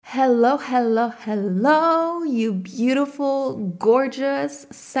Hello, hello, hello, you beautiful, gorgeous,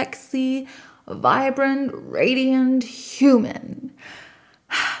 sexy, vibrant, radiant human.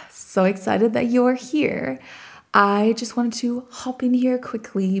 So excited that you're here. I just wanted to hop in here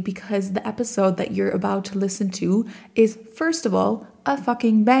quickly because the episode that you're about to listen to is, first of all, a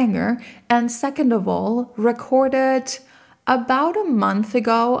fucking banger, and second of all, recorded about a month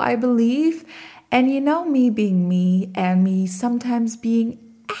ago, I believe. And you know, me being me and me sometimes being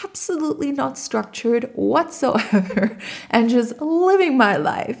absolutely not structured whatsoever and just living my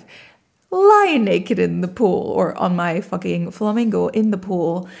life, lying naked in the pool or on my fucking flamingo in the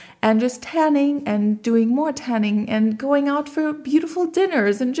pool and just tanning and doing more tanning and going out for beautiful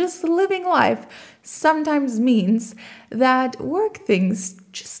dinners and just living life sometimes means that work things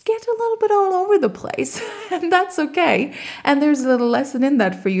just get a little bit all over the place. And that's okay. And there's a little lesson in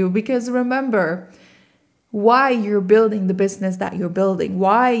that for you, because remember why you're building the business that you're building,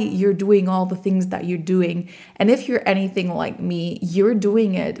 why you're doing all the things that you're doing. And if you're anything like me, you're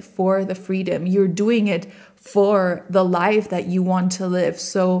doing it for the freedom. You're doing it for the life that you want to live.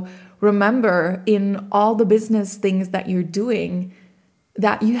 So remember, in all the business things that you're doing,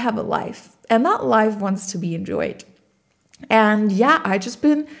 that you have a life, and that life wants to be enjoyed. And yeah, I just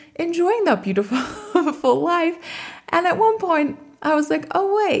been enjoying that beautiful full life. And at one point I was like,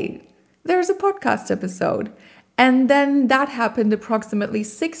 oh wait, there's a podcast episode. And then that happened approximately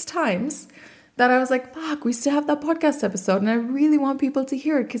 6 times that I was like, fuck, we still have that podcast episode. And I really want people to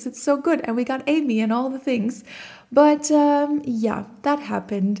hear it because it's so good. And we got Amy and all the things. But yeah, that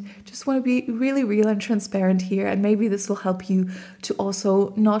happened. Just want to be really real and transparent here. And maybe this will help you to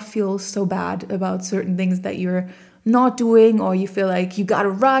also not feel so bad about certain things that you're not doing, or you feel like you gotta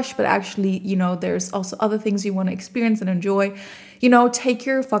rush, but actually, you know, there's also other things you want to experience and enjoy. You know, take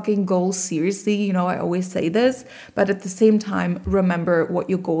your fucking goals seriously. You know, I always say this, but at the same time, remember what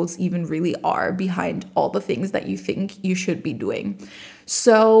your goals even really are behind all the things that you think you should be doing.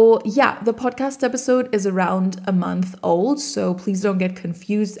 So yeah, the podcast episode is around a month old, so please don't get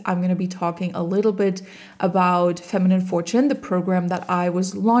confused. I'm going to be talking a little bit about Feminine Fortune, the program that I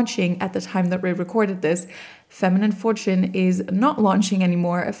was launching at the time that we recorded this. Feminine Fortune is not launching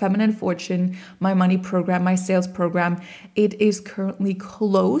anymore. Feminine Fortune, my money program, my sales program, it is currently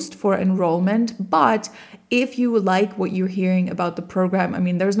closed for enrollment. But if you like what you're hearing about the program, I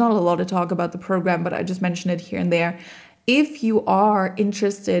mean, there's not a lot to talk about the program, but I just mentioned it here and there. If you are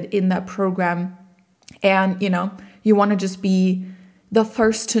interested in that program and, you know, you want to just be the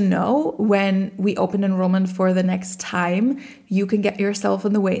first to know when we open enrollment for the next time, you can get yourself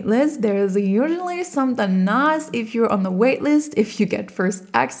on the wait list. There's usually something nice if you're on the wait list. If you get first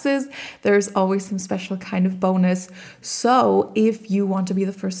access, there's always some special kind of bonus. So if you want to be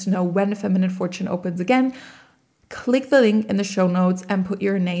the first to know when Feminine Fortune opens again, click the link in the show notes and put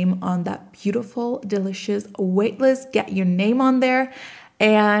your name on that beautiful, delicious wait list. Get your name on there.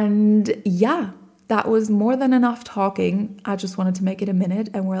 And yeah, that was more than enough talking. I just wanted to make it a minute,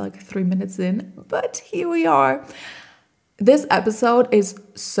 and we're like 3 minutes in, but here we are. This episode is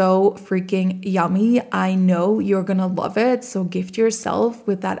so freaking yummy. I know you're gonna love it. So gift yourself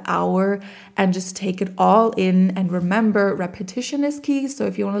with that hour and just take it all in. And remember, repetition is key. So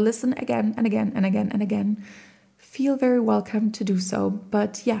if you want to listen again and again and again and again, feel very welcome to do so.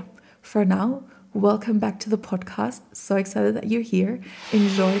 But yeah, for now, welcome back to the podcast. So excited that you're here.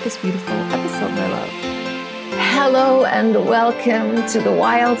 Enjoy this beautiful episode, my love. Hello and welcome to the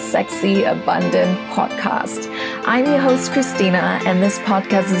Wild, Sexy, Abundant podcast. I'm your host, Christina, and this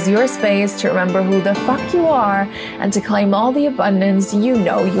podcast is your space to remember who the fuck you are and to claim all the abundance you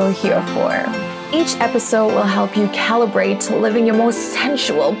know you're here for. Each episode will help you calibrate to living your most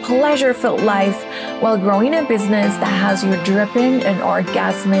sensual, pleasure-filled life while growing a business that has you dripping in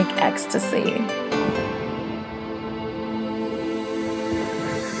orgasmic ecstasy.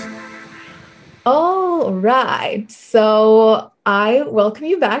 All right, so I welcome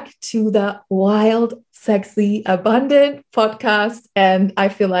you back to the Wild, Sexy, Abundant podcast, and I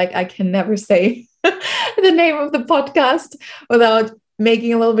feel like I can never say the name of the podcast without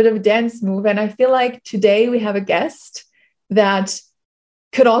making a little bit of a dance move. And I feel like today we have a guest that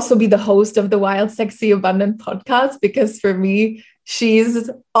could also be the host of the Wild, Sexy, Abundant podcast, because for me,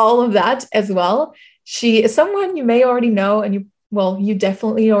 she's all of that as well. She is someone you may already know, and you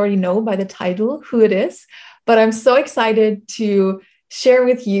definitely already know by the title who it is. But I'm so excited to share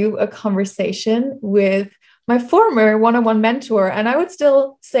with you a conversation with my former one-on-one mentor. And I would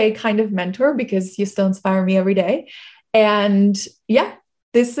still say kind of mentor because you still inspire me every day. And yeah,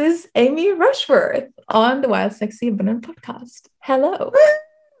 this is Amy Rushworth on the Wild, Sexy, Abundant podcast. Hello.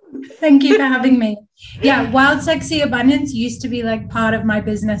 Thank you for having me. Yeah, Wild Sexy Abundance used to be like part of my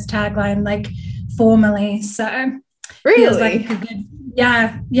business tagline, like formally. So feels like Really? a good,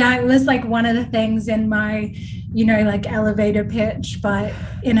 yeah, it was like one of the things in my, like elevator pitch, but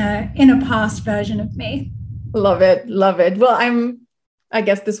in a past version of me. Love it. Love it. Well, I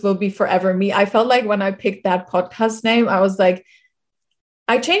guess this will be forever me. I felt like when I picked that podcast name, I was like,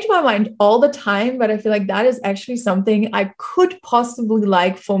 I change my mind all the time, but I feel like that is actually something I could possibly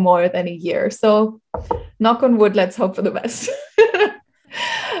like for more than a year. So, knock on wood, let's hope for the best.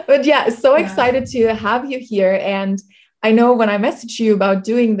 But yeah, so Yeah. excited to have you here. And I know when I messaged you about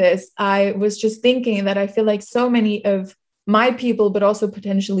doing this, I was just thinking that I feel like so many of my people, but also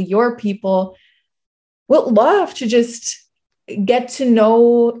potentially your people, would love to just get to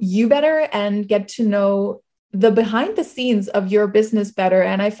know you better and get to know the behind the scenes of your business better.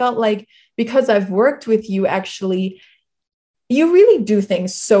 And I felt like because I've worked with you, actually, you really do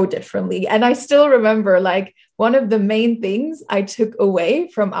things so differently. And I still remember like one of the main things I took away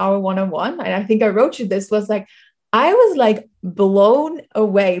from our one-on-one, and I think I wrote you this, was like, I was like blown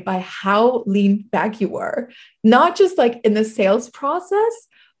away by how lean back you were, not just like in the sales process,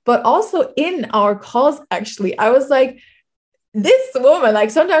 but also in our calls. Actually, I was like, this woman, like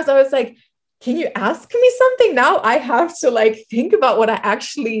sometimes I was like, can you ask me something now? I have to like think about what I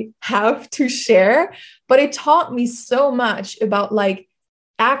actually have to share. But it taught me so much about like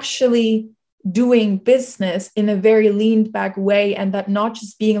actually doing business in a very leaned back way, and that not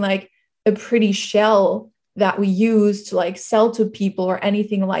just being like a pretty shell that we use to like sell to people or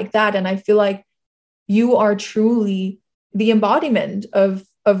anything like that. And I feel like you are truly the embodiment of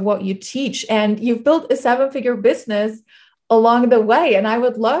what you teach, and you've built a seven-figure business along the way. And I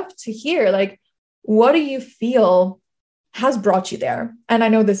would love to hear, like, what do you feel has brought you there? And I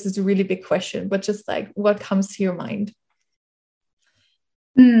know this is a really big question, but just like what comes to your mind?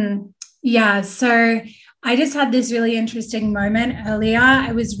 Yeah, so I just had this really interesting moment earlier.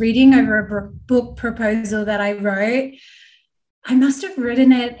 I was reading over a book proposal that I wrote. I must have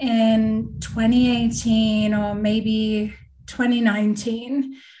written it in 2018 or maybe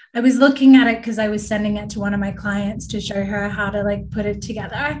 2019. I was looking at it because I was sending it to one of my clients to show her how to like put it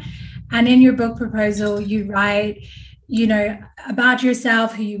together. And in your book proposal, you write, about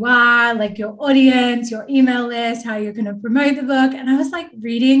yourself, who you are, like your audience, your email list, how you're going to promote the book. And I was like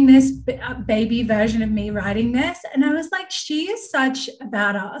reading this baby version of me writing this. And I was like, she is such a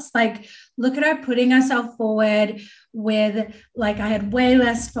badass. Like, look at her putting herself forward with, like, I had way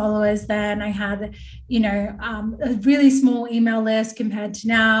less followers then. I had, a really small email list compared to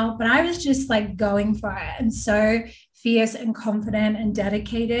now, but I was just like going for it and so fierce and confident and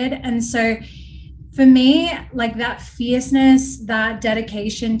dedicated. And so for me, like that fierceness, that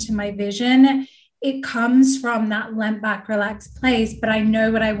dedication to my vision, it comes from that limp back, relaxed place. But I know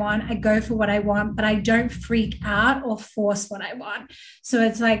what I want. I go for what I want, but I don't freak out or force what I want. So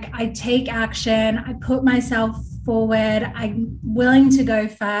it's like I take action, I put myself forward, I'm willing to go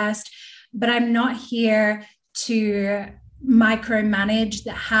first, but I'm not here to micromanage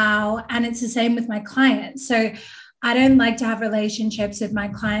the how. And it's the same with my clients. So I don't like to have relationships with my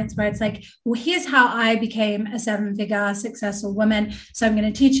clients where it's like, well, here's how I became a seven-figure successful woman. So I'm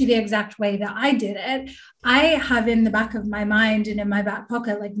going to teach you the exact way that I did it. I have in the back of my mind and in my back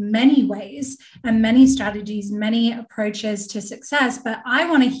pocket, like many ways and many strategies, many approaches to success. But I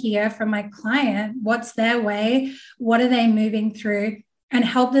want to hear from my client, what's their way? What are they moving through? And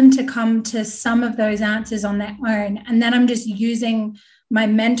help them to come to some of those answers on their own. And then I'm just using my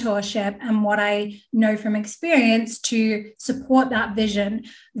mentorship and what I know from experience to support that vision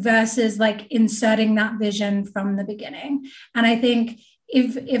versus like inserting that vision from the beginning. And I think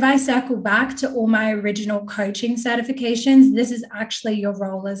if I circle back to all my original coaching certifications, this is actually your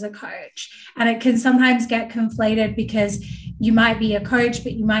role as a coach. And it can sometimes get conflated because you might be a coach,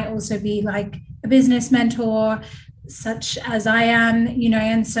 but you might also be like a business mentor, such as I am,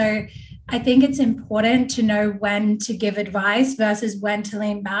 and so I think it's important to know when to give advice versus when to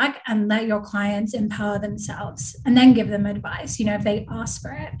lean back and let your clients empower themselves and then give them advice, if they ask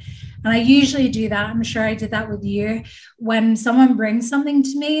for it. And I usually do that. I'm sure I did that with you. When someone brings something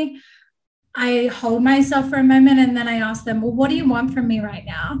to me, I hold myself for a moment and then I ask them, well, what do you want from me right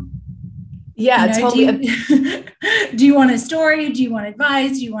now? Yeah, totally. Do you want a story? Do you want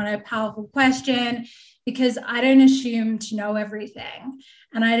advice? Do you want a powerful question? Because I don't assume to know everything.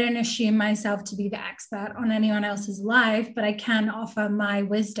 And I don't assume myself to be the expert on anyone else's life, but I can offer my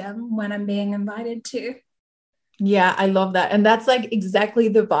wisdom when I'm being invited to. Yeah, I love that. And that's like exactly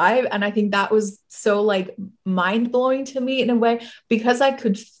the vibe. And I think that was so like mind blowing to me in a way, because I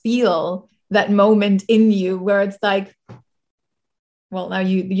could feel that moment in you where it's like, well, now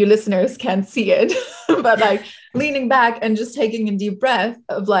you listeners can't see it, but like leaning back and just taking a deep breath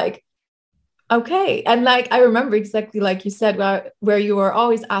of like, okay. And like, I remember exactly like you said, where you were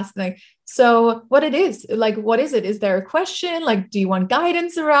always asking, like, so what it is, like, what is it? Is there a question? Like, do you want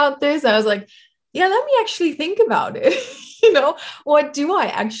guidance around this? And I was like, yeah, let me actually think about it. What do I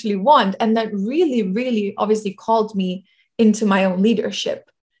actually want? And that really, really obviously called me into my own leadership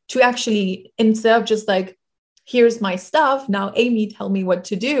to actually, instead of just like, here's my stuff, now Amy, tell me what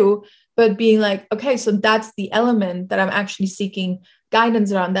to do, but being like, okay, so that's the element that I'm actually seeking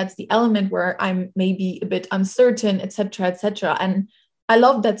guidance around. That's the element where I'm maybe a bit uncertain, et cetera, et cetera. And I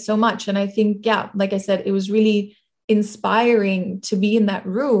love that so much. And I think, yeah, like I said, it was really inspiring to be in that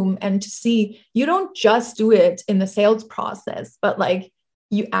room and to see you don't just do it in the sales process, but like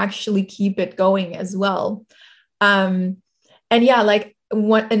you actually keep it going as well. And yeah, like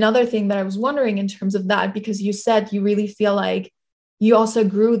another thing that I was wondering in terms of that, because you said you really feel like you also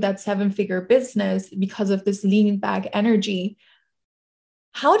grew that 7-figure business because of this leaning back energy.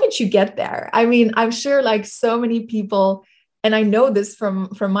 How did you get there? I mean, I'm sure like so many people, and I know this from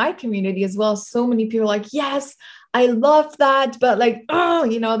my community as well, so many people are like, yes, I love that, but like, oh,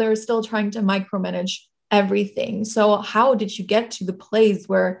 they're still trying to micromanage everything. So how did you get to the place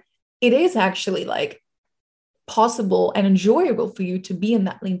where it is actually like possible and enjoyable for you to be in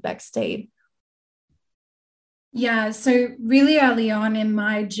that lean back state? Yeah, so really early on in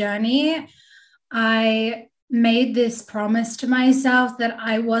my journey, I made this promise to myself that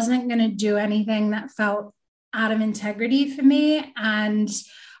I wasn't going to do anything that felt out of integrity for me. And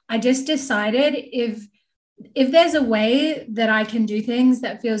I just decided if there's a way that I can do things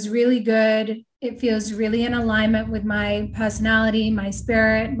that feels really good, it feels really in alignment with my personality, my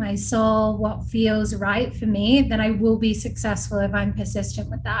spirit, my soul, what feels right for me, then I will be successful if I'm persistent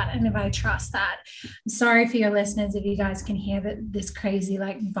with that and if I trust that. I'm sorry for your listeners if you guys can hear this crazy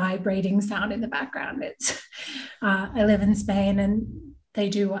like vibrating sound in the background. It's I live in Spain and they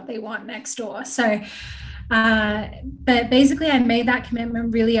do what they want next door. So but basically I made that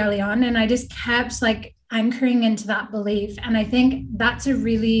commitment really early on, and I just kept like anchoring into that belief. And I think that's a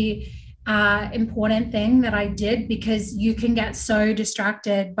really important thing that I did, because you can get so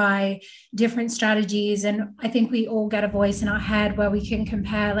distracted by different strategies. And I think we all get a voice in our head where we can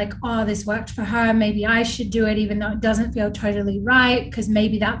compare like, oh, this worked for her, maybe I should do it, even though it doesn't feel totally right, because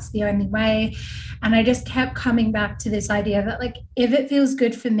maybe that's the only way. And I just kept coming back to this idea that like, if it feels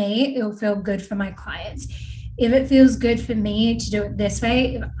good for me, it'll feel good for my clients. If it feels good for me to do it this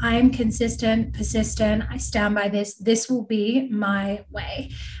way, if I'm consistent, persistent, I stand by this will be my way.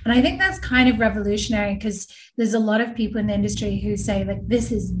 And I think that's kind of revolutionary, because there's a lot of people in the industry who say like,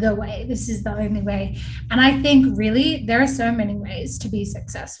 this is the way, this is the only way. And I think really there are so many ways to be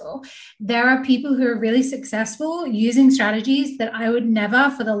successful. There are people who are really successful using strategies that I would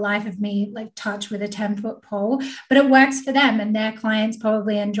never for the life of me like touch with a 10-foot pole, but it works for them and their clients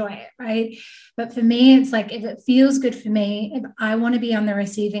probably enjoy it, right? But for me, it's like, if it feels good for me, if I want to be on the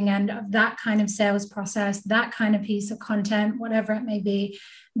receiving end of that kind of sales process, that kind of piece of content, whatever it may be,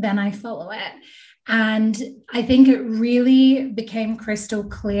 then I follow it. And I think it really became crystal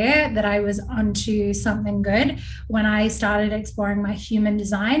clear that I was onto something good when I started exploring my human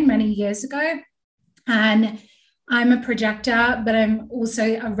design many years ago. And I'm a projector, but I'm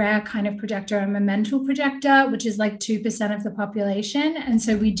also a rare kind of projector. I'm a mental projector, which is like 2% of the population. And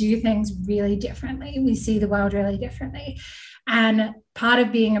so we do things really differently. We see the world really differently. And part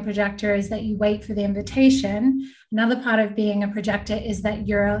of being a projector is that you wait for the invitation. Another part of being a projector is that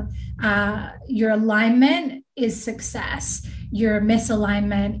your alignment is success. Your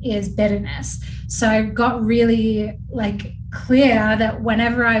misalignment is bitterness. So I got really like clear that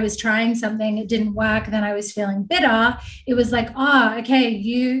whenever I was trying something, it didn't work, then I was feeling bitter. It was like, oh, okay,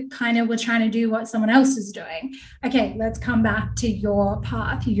 you kind of were trying to do what someone else is doing. Okay, let's come back to your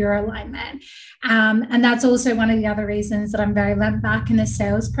path, your alignment. And that's also one of the other reasons that I'm very lent back in the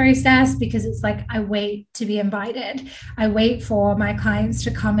sales process, because it's like, I wait to be invited. I wait for my clients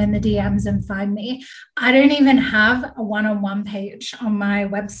to come in the DMs and find me. I don't even have a one-on-one page on my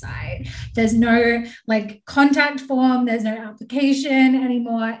website. There's no like contact form. There's no application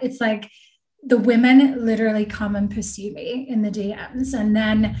anymore. It's like the women literally come and pursue me in the DMs. And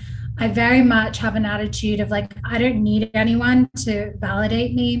then I very much have an attitude of like, I don't need anyone to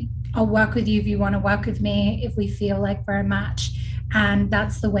validate me. I'll work with you if you want to work with me, if we feel like we're a match. And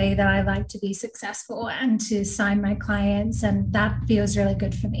that's the way that I like to be successful and to sign my clients. And that feels really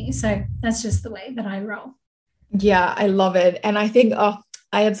good for me. So that's just the way that I roll. Yeah, I love it. And I think,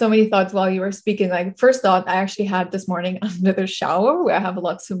 I had so many thoughts while you were speaking. Like, first thought I actually had this morning under the shower, where I have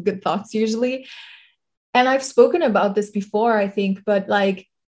lots of good thoughts usually. And I've spoken about this before, I think, but like,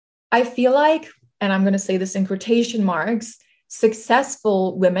 I feel like, and I'm going to say this in quotation marks,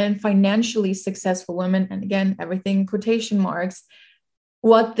 successful women, financially successful women, and again, everything quotation marks,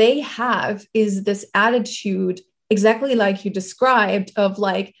 what they have is this attitude, exactly like you described, of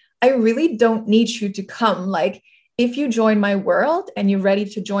like, I really don't need you to come. Like, if you join my world and you're ready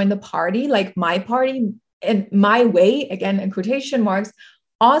to join the party, like my party and my way, again, in quotation marks,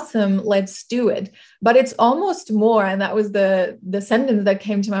 awesome, let's do it. But it's almost more, and that was the sentence that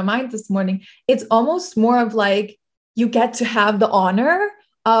came to my mind this morning. It's almost more of like, you get to have the honor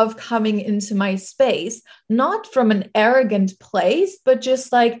of coming into my space, not from an arrogant place, but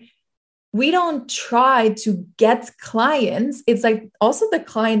just like, we don't try to get clients. It's like also the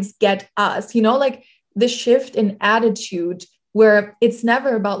clients get us, like the shift in attitude where it's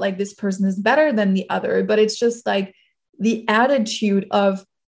never about like this person is better than the other, but it's just like the attitude of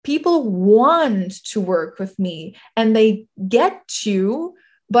people want to work with me and they get to,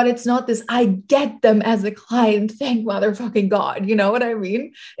 but it's not this, I get them as a client, thank motherfucking God. You know what I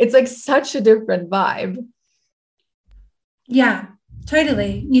mean? It's like such a different vibe. Yeah,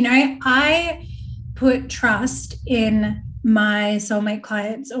 totally. I put trust in my soulmate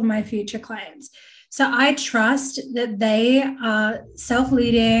clients or my future clients. So I trust that they are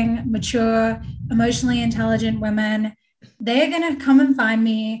self-leading, mature, emotionally intelligent women. They're going to come and find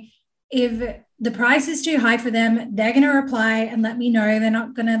me. If the price is too high for them, they're going to reply and let me know. They're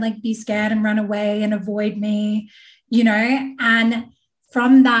not going to like be scared and run away and avoid me, and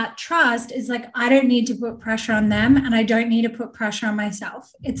from that trust is like, I don't need to put pressure on them and I don't need to put pressure on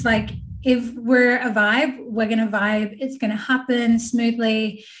myself. It's like, if we're a vibe, we're going to vibe. It's going to happen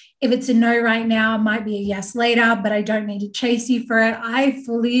smoothly. If it's a no right now, it might be a yes later, but I don't need to chase you for it. I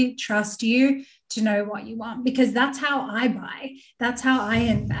fully trust you to know what you want, because that's how I buy. That's how I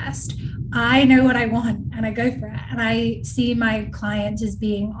invest. I know what I want and I go for it. And I see my clients as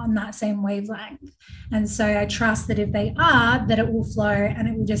being on that same wavelength. And so I trust that if they are, that it will flow and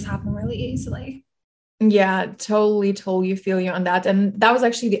it will just happen really easily. Yeah, totally feel you on that. And that was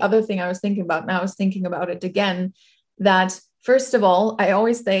actually the other thing I was thinking about. And I was thinking about it again, that first of all, I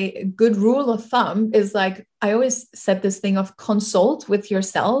always say a good rule of thumb is like, I always said this thing of consult with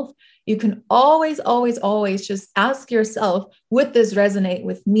yourself. You can always just ask yourself, would this resonate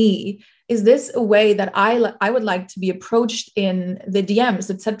with me? Is this a way that I would like to be approached in the DMs,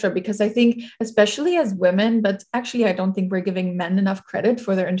 etc.? Because I think, especially as women, but actually, I don't think we're giving men enough credit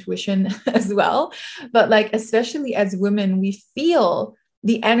for their intuition as well. But like, especially as women, we feel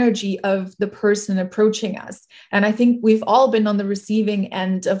the energy of the person approaching us. And I think we've all been on the receiving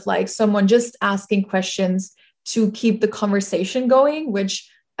end of like someone just asking questions to keep the conversation going, which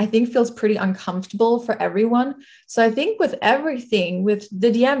I think feels pretty uncomfortable for everyone. So I think with everything, with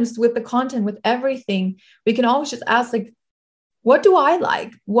the DMs, with the content, with everything, we can always just ask like, what do I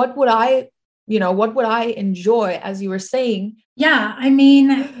like? What would I enjoy, as you were saying? Yeah, I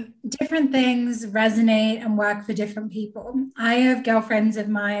mean, different things resonate and work for different people. I have girlfriends of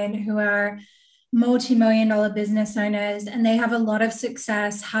mine who are multi-million-dollar business owners, and they have a lot of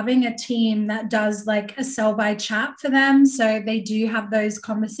success having a team that does like a sell by chat for them. So they do have those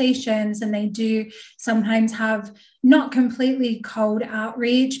conversations, and they do sometimes have not completely cold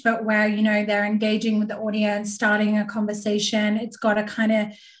outreach, but where, they're engaging with the audience, starting a conversation. It's got a kind of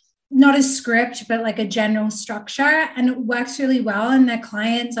not a script, but like a general structure, and it works really well. And their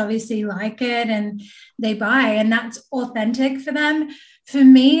clients obviously like it and they buy, and that's authentic for them. For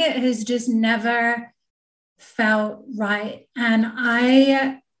me, it has just never felt right. And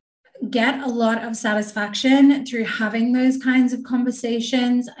I get a lot of satisfaction through having those kinds of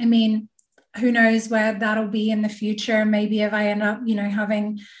conversations. I mean, who knows where that'll be in the future? Maybe if I end up,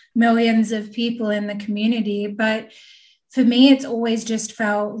 having millions of people in the community. But for me, it's always just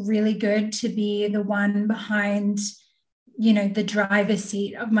felt really good to be the one behind, the driver's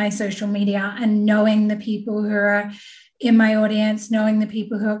seat of my social media, and knowing the people who are in my audience, knowing the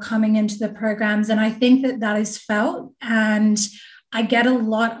people who are coming into the programs. And I think that is felt, and I get a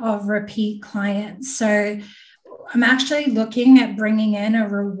lot of repeat clients. So I'm actually looking at bringing in a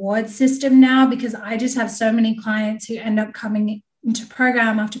reward system now, because I just have so many clients who end up coming into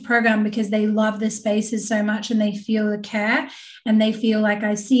program after program because they love the spaces so much and they feel the care, and they feel like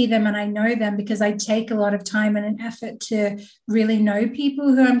I see them and I know them, because I take a lot of time and an effort to really know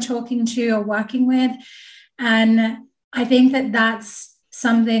people who I'm talking to or working with. And I think that that's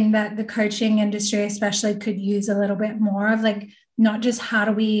something that the coaching industry especially could use a little bit more of, like, not just how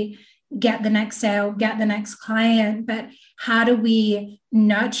do we get the next sale, get the next client, but how do we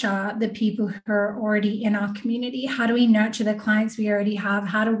nurture the people who are already in our community? How do we nurture the clients we already have?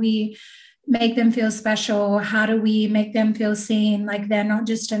 How do we make them feel special? How do we make them feel seen, like they're not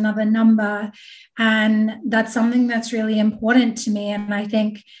just another number? And that's something that's really important to me. And I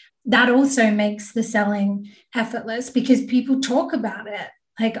think that also makes the selling effortless because people talk about it.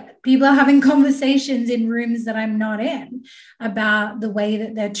 Like people are having conversations in rooms that I'm not in about the way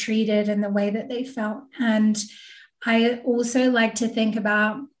that they're treated and the way that they felt. And I also like to think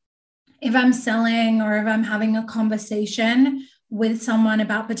about if I'm selling or if I'm having a conversation with someone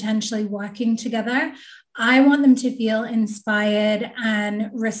about potentially working together, I want them to feel inspired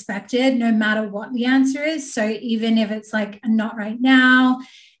and respected no matter what the answer is. So even if it's like not right now,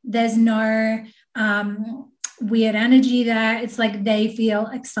 there's no weird energy there. It's like they feel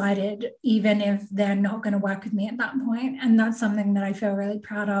excited, even if they're not going to work with me at that point. And that's something that I feel really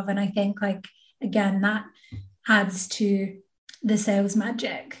proud of. And I think, like, again, that adds to the sales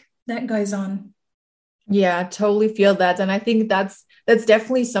magic that goes on. Yeah, I totally feel that. And I think that's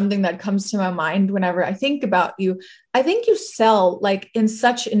definitely something that comes to my mind whenever I think about you. I think you sell like in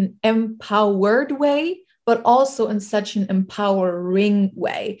such an empowered way, but also in such an empowering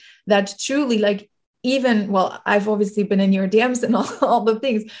way that truly, like, even, well, I've obviously been in your DMs and all the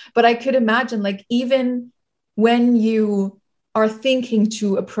things, but I could imagine, like, even when you are thinking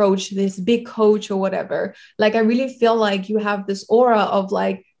to approach this big coach or whatever, like, I really feel like you have this aura of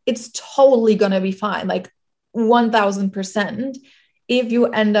like, it's totally going to be fine. Like 1000%. If you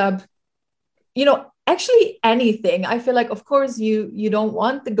end up, actually anything, I feel like, of course, you don't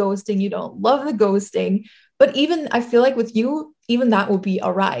want the ghosting, you don't love the ghosting, but even I feel like with you, even that will be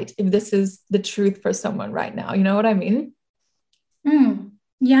all right if this is the truth for someone right now. You know what I mean?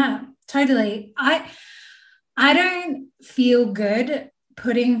 Yeah, totally. I don't feel good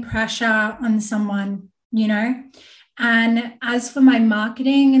putting pressure on someone, And as for my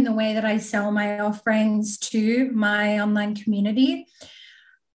marketing and the way that I sell my offerings to my online community,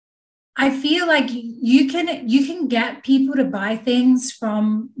 I feel like you can get people to buy things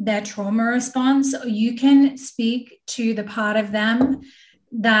from their trauma response, or you can speak to the part of them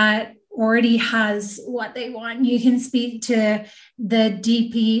that already has what they want. You can speak to the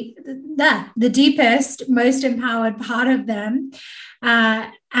deepest, most empowered part of them.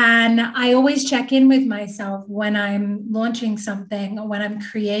 And I always check in with myself when I'm launching something or when I'm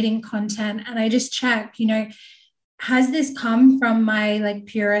creating content, and I just check, has this come from my like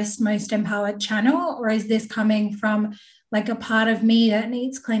purest, most empowered channel, or is this coming from like a part of me that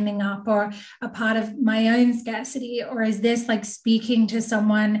needs cleaning up, or a part of my own scarcity, or is this like speaking to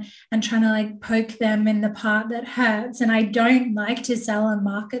someone and trying to like poke them in the part that hurts? And I don't like to sell and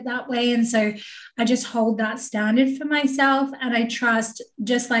market that way. And so I just hold that standard for myself. And I trust,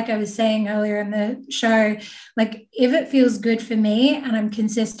 just like I was saying earlier in the show, like if it feels good for me and I'm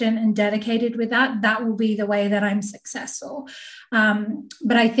consistent and dedicated with that, that will be the way that I'm successful.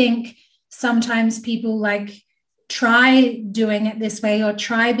 But I think sometimes people like try doing it this way or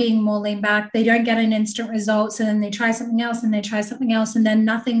try being more lean back. They don't get an instant result. So then they try something else and they try something else, and then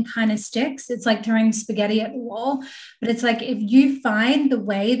nothing kind of sticks. It's like throwing spaghetti at the wall. But it's like, if you find the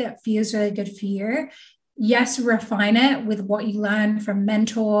way that feels really good for you, yes, refine it with what you learn from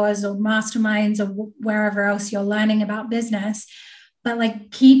mentors or masterminds or wherever else you're learning about business. But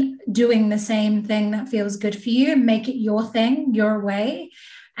like, keep doing the same thing that feels good for you. Make it your thing, your way.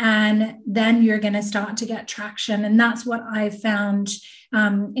 And then you're going to start to get traction. And that's what I've found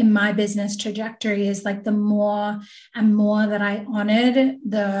in my business trajectory, is like the more and more that I honored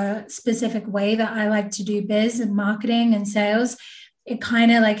the specific way that I like to do biz and marketing and sales, it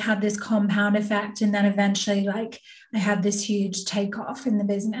kind of like had this compound effect. And then eventually, like, I had this huge takeoff in the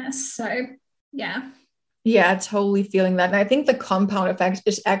business. So, yeah. Yeah, totally feeling that. And I think the compound effect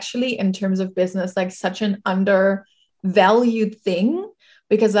is actually, in terms of business, like such an undervalued thing,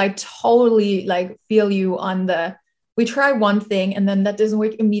 because I totally like feel you on we try one thing and then that doesn't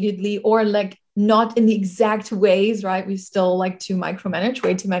work immediately, or like not in the exact ways, right? We still like to micromanage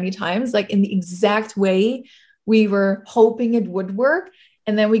way too many times, like in the exact way we were hoping it would work.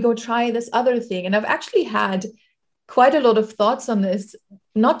 And then we go try this other thing. And I've actually had quite a lot of thoughts on this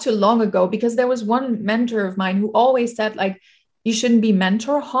not too long ago, because there was one mentor of mine who always said, like, you shouldn't be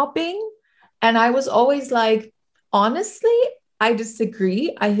mentor hopping. And I was always like, honestly, I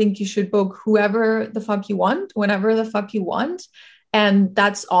disagree. I think you should book whoever the fuck you want, whenever the fuck you want. And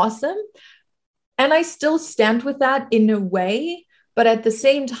that's awesome. And I still stand with that in a way. But at the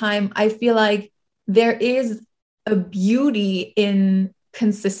same time, I feel like there is a beauty in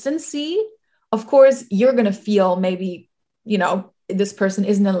consistency. Of course, you're going to feel maybe, this person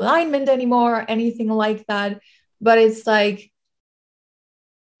isn't in alignment anymore or anything like that. But it's like,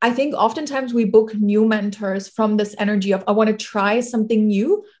 I think oftentimes we book new mentors from this energy of, I want to try something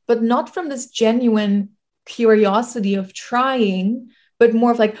new, but not from this genuine curiosity of trying, but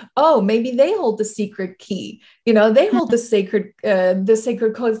more of like, oh, maybe they hold the secret key, they hold the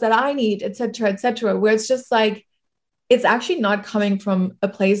sacred codes that I need, et cetera, where it's just like, it's actually not coming from a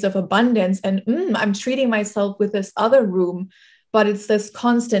place of abundance and I'm treating myself with this other room, but it's this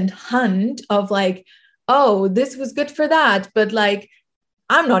constant hunt of like, oh, this was good for that, but like,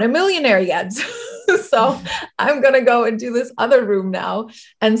 I'm not a millionaire yet. So I'm going to go and do this other room now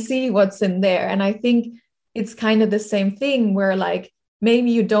and see what's in there. And I think it's kind of the same thing where like,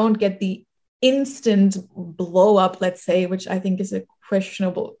 maybe you don't get the instant blow up, let's say, which I think is a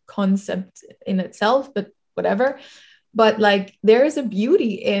questionable concept in itself, but whatever. But like, there is a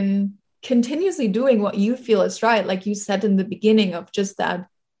beauty in continuously doing what you feel is right. Like you said in the beginning of just that,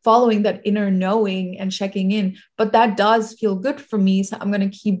 following that inner knowing and checking in, but that does feel good for me. So I'm going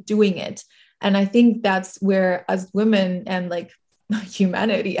to keep doing it. And I think that's where as women and like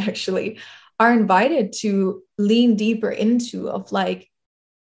humanity actually are invited to lean deeper into of like,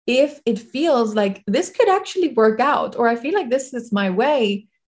 if it feels like this could actually work out, or I feel like this is my way,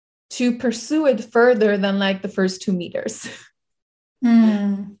 to pursue it further than like the first 2 meters.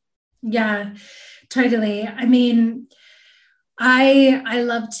 Yeah, totally. I mean, I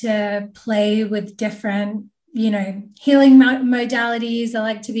love to play with different, healing modalities. I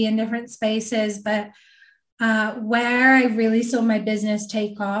like to be in different spaces, but where I really saw my business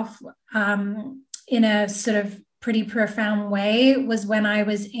take off in a sort of pretty profound way was when I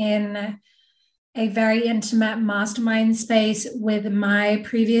was in a very intimate mastermind space with my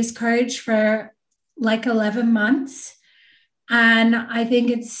previous coach for like 11 months. And I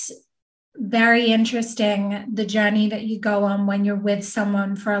think it's very interesting, the journey that you go on when you're with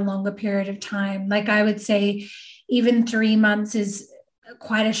someone for a longer period of time. Like I would say even 3 months is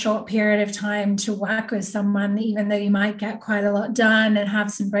quite a short period of time to work with someone, even though you might get quite a lot done and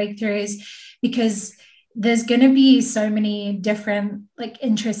have some breakthroughs, because there's going to be so many different like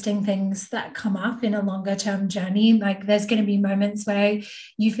interesting things that come up in a longer term journey. Like there's going to be moments where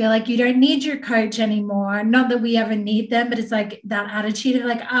you feel like you don't need your coach anymore. Not that we ever need them, but it's like that attitude of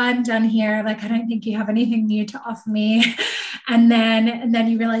like, I'm done here. Like, I don't think you have anything new to offer me. And then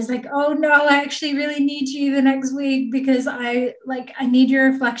you realize like, oh no, I actually really need you the next week because I need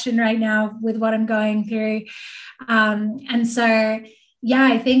your reflection right now with what I'm going through. And so, yeah,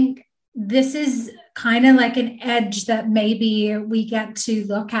 I think this is kind of like an edge that maybe we get to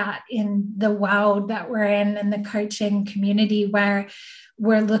look at in the world that we're in and the coaching community, where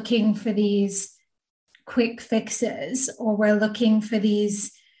we're looking for these quick fixes, or we're looking for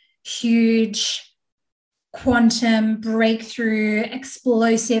these huge quantum breakthrough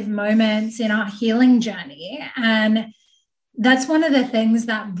explosive moments in our healing journey. And that's one of the things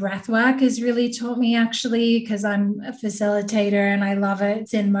that breathwork has really taught me, actually, because I'm a facilitator and I love it.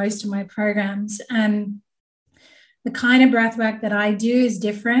 It's in most of my programs. And the kind of breathwork that I do is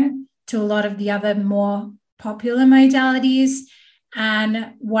different to a lot of the other more popular modalities.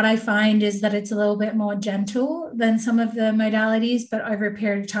 And what I find is that it's a little bit more gentle than some of the modalities, but over a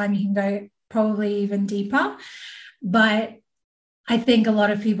period of time, you can go probably even deeper. But I think a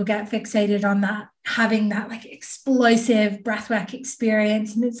lot of people get fixated on that, having that like explosive breathwork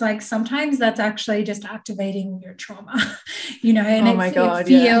experience. And it's like, sometimes that's actually just activating your trauma, and it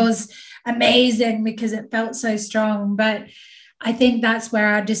feels amazing because it felt so strong. But I think that's where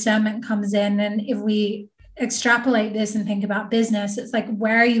our discernment comes in. And if we extrapolate this and think about business, it's like,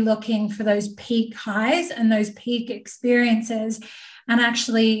 where are you looking for those peak highs and those peak experiences? And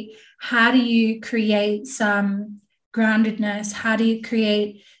actually, how do you create some groundedness? How do you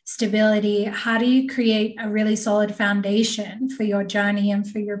create stability? How do you create a really solid foundation for your journey and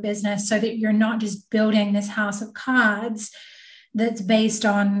for your business, so that you're not just building this house of cards that's based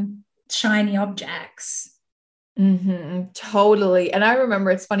on shiny objects? Totally. And I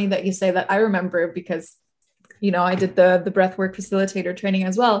remember, it's funny that you say that. I remember because, I did the breathwork facilitator training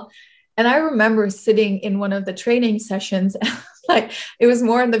as well. And I remember sitting in one of the training sessions, like it was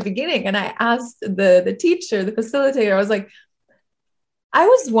more in the beginning. And I asked the teacher, the facilitator, I was like, I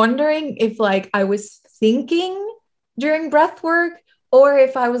was wondering if like I was thinking during breath work, or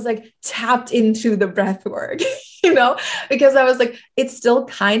if I was like tapped into the breath work, because I was like, it still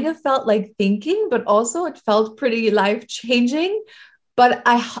kind of felt like thinking, but also it felt pretty life-changing. But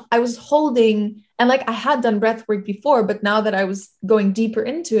I was holding, and like I had done breath work before, but now that I was going deeper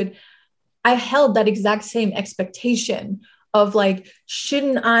into it, I held that exact same expectation of like,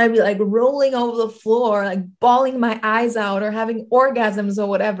 shouldn't I be like rolling over the floor, like bawling my eyes out or having orgasms or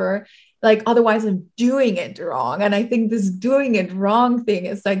whatever, like otherwise I'm doing it wrong. And I think this doing it wrong thing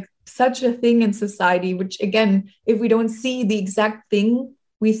is like such a thing in society, which again, if we don't see the exact thing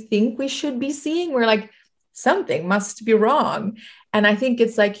we think we should be seeing, we're like, something must be wrong. And I think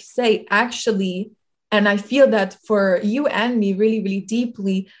it's like you say, actually, and I feel that for you and me really, really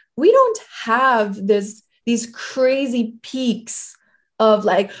deeply, we don't have these crazy peaks of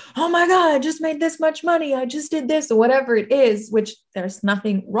like, oh my God, I just made this much money. I just did this or whatever it is, which there's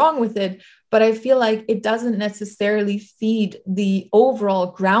nothing wrong with it. But I feel like it doesn't necessarily feed the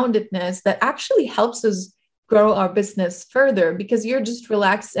overall groundedness that actually helps us grow our business further, because you're just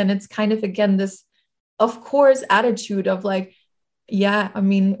relaxed. And it's kind of, again, this, of course, attitude of like, yeah, I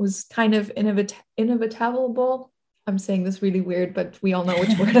mean, it was kind of inevitable. I'm saying this really weird, but we all know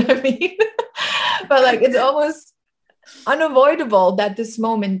which word I mean. But like, it's almost unavoidable that this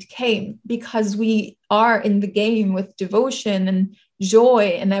moment came because we are in the game with devotion and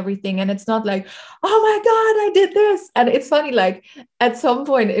joy and everything. And it's not like, oh my God, I did this. And it's funny, like at some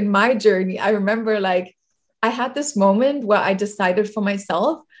point in my journey, I remember like I had this moment where I decided for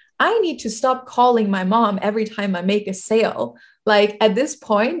myself, I need to stop calling my mom every time I make a sale. Like at this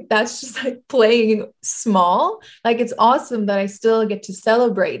point, that's just like playing small. Like it's awesome that I still get to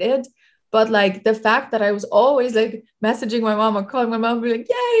celebrate it. But like the fact that I was always like messaging my mom or calling my mom, be like,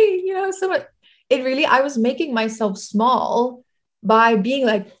 yay, so it really, I was making myself small by being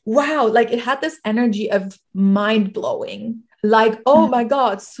like, wow, like it had this energy of mind blowing. Like, oh my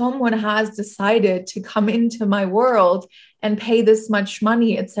God, someone has decided to come into my world and pay this much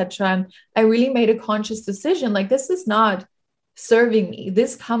money, etc. And I really made a conscious decision. Like, this is not serving me.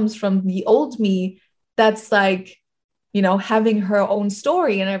 This comes from the old me that's like, having her own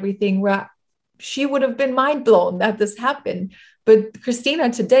story and everything, where she would have been mind blown that this happened. But Christina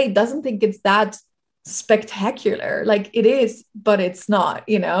today doesn't think it's that spectacular. Like it is, but it's not,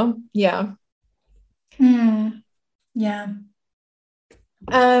 Yeah. Yeah.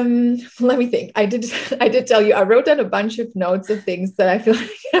 Let me think. I did tell you, I wrote down a bunch of notes of things that I feel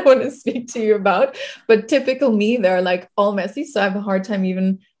like I want to speak to you about, but typical me, they're like all messy. So I have a hard time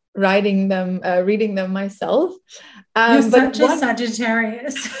even reading them myself. You're But such a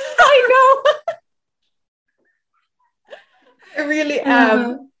Sagittarius. I know. I really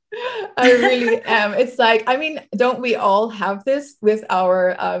am. I really am. It's like, I mean, don't we all have this with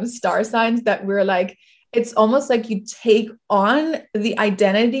our star signs that we're like, it's almost like you take on the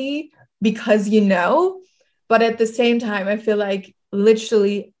identity because but at the same time, I feel like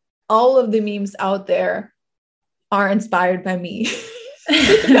literally all of the memes out there are inspired by me.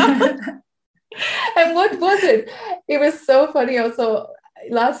 And what was it? It was so funny. Also,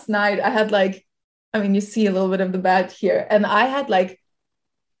 last night I had like, I mean, you see a little bit of the bed here, and I had like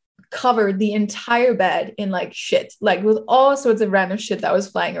covered the entire bed in like shit, like with all sorts of random shit that was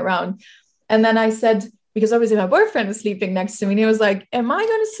flying around. And then I said, because obviously my boyfriend was sleeping next to me, and he was like, am I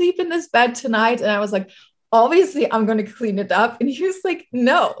going to sleep in this bed tonight? And I was like, obviously I'm going to clean it up. And he was like,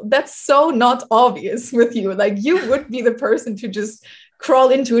 no, that's so not obvious with you. Like you would be the person to just crawl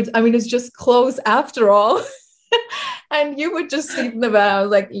into it. I mean, it's just clothes after all. And you would just sleep in the bed. I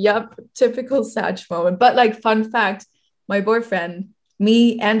was like, yep, typical Sag moment. But like, fun fact, my boyfriend,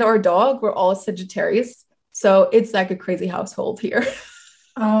 me, and our dog were all Sagittarius. So it's like a crazy household here.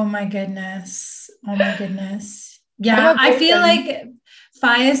 Oh my goodness. Yeah, I feel like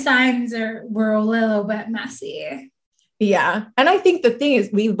fire signs were a little bit messy. Yeah. And I think the thing is,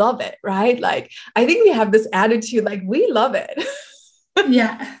 we love it, right? Like, I think we have this attitude, like, we love it.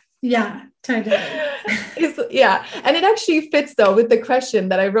 Yeah, totally. Yeah. And it actually fits, though, with the question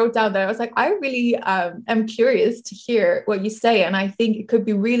that I wrote down that I was like, I really am curious to hear what you say. And I think it could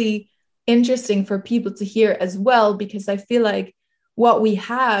be really interesting for people to hear as well, because I feel like what we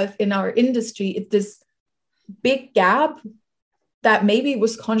have in our industry is this big gap that maybe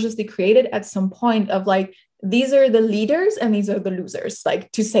was consciously created at some point of like, these are the leaders and these are the losers,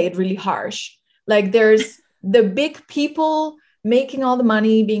 like to say it really harsh. Like there's the big people making all the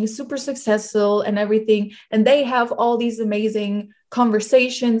money, being super successful and everything. And they have all these amazing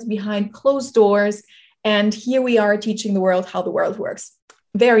conversations behind closed doors. And here we are teaching the world how the world works.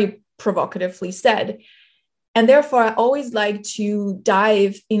 Very provocatively said. And therefore, I always like to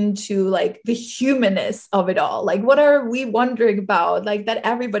dive into like the humanness of it all. Like, what are we wondering about? Like that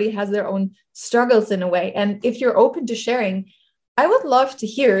everybody has their own struggles in a way. And if you're open to sharing, I would love to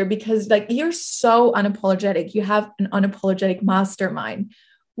hear, because like you're so unapologetic. You have an unapologetic mastermind.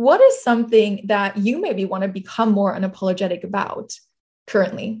 What is something that you maybe want to become more unapologetic about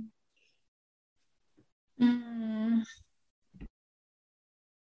currently?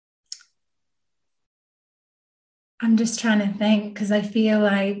 I'm just trying to think, because I feel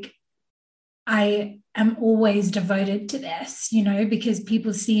like I am always devoted to this, because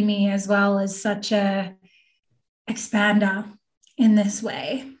people see me as well as such a expander in this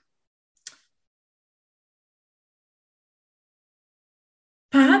way.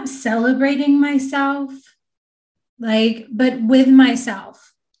 Perhaps celebrating myself, but with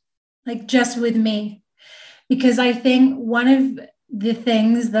myself, just with me. Because I think one of the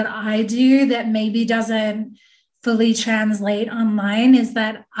things that I do that maybe doesn't fully translate online is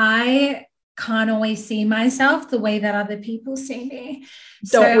that I can't always see myself the way that other people see me.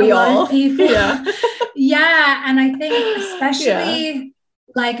 Don't we all? People, yeah. And I think especially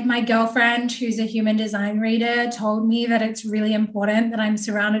my girlfriend, who's a human design reader, told me that it's really important that I'm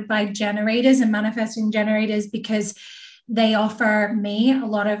surrounded by generators and manifesting generators, because they offer me a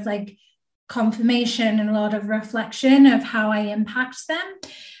lot of confirmation and a lot of reflection of how I impact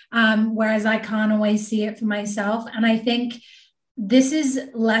them. Whereas I can't always see it for myself. And I think this is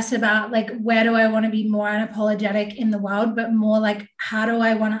less about where do I want to be more unapologetic in the world, but more how do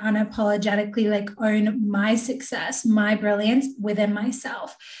I want to unapologetically own my success, my brilliance within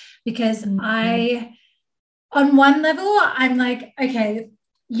myself? Because I, on one level, I'm okay,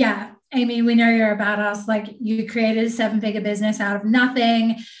 yeah, Amy, we know you're a badass. You created a 7-figure business out of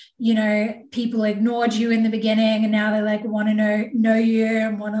nothing. People ignored you in the beginning, and now they want to know you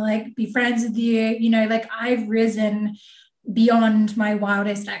and want to be friends with you. I've risen beyond my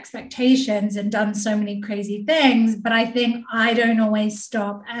wildest expectations and done so many crazy things, but I think I don't always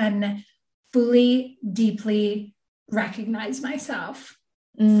stop and fully, deeply recognize myself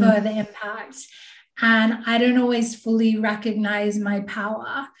for the impact. And I don't always fully recognize my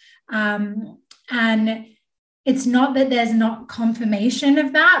power. And it's not that there's not confirmation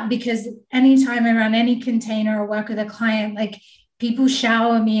of that, because anytime I run any container or work with a client, people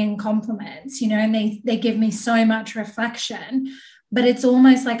shower me in compliments, and they give me so much reflection, but it's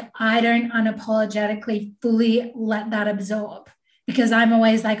almost I don't unapologetically fully let that absorb, because I'm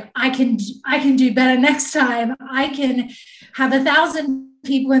always I can do better next time. I can have 1,000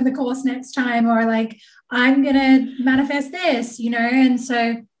 people in the course next time, or I'm going to manifest this, and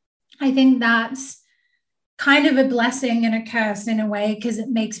so I think that's kind of a blessing and a curse in a way, because it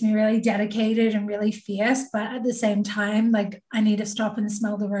makes me really dedicated and really fierce. But at the same time, I need to stop and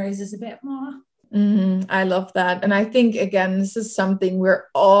smell the roses a bit more. I love that. And I think, again, this is something we're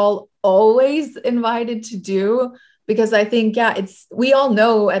all always invited to do, because I think, we all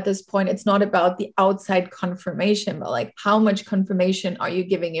know at this point, it's not about the outside confirmation, but how much confirmation are you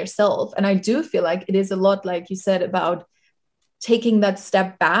giving yourself? And I do feel it is a lot, like you said, about taking that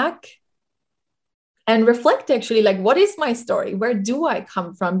step back and reflect, actually, what is my story? Where do I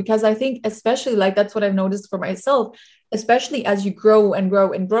come from? Because I think especially that's what I've noticed for myself, especially as you grow and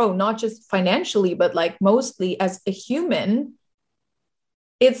grow and grow, not just financially, but mostly as a human,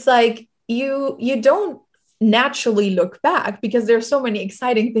 it's you don't naturally look back, because there's so many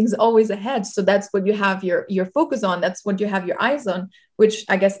exciting things always ahead. So that's what you have your focus on. That's what you have your eyes on, which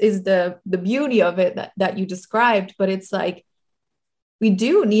I guess is the beauty of it that you described. But it's we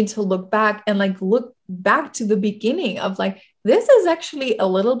do need to look back and look back to the beginning of this is actually a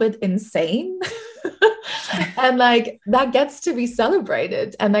little bit insane. And that gets to be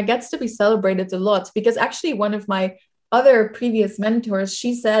celebrated, and that gets to be celebrated a lot, because actually one of my other previous mentors,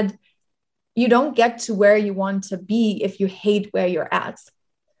 she said, you don't get to where you want to be if you hate where you're at.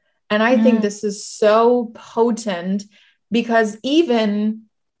 And I think this is so potent, because even,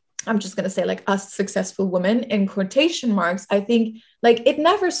 I'm just going to say us successful women in quotation marks, I think it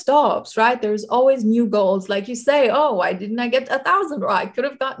never stops, right? There's always new goals. Like you say, oh, why didn't I get 1,000? Or I could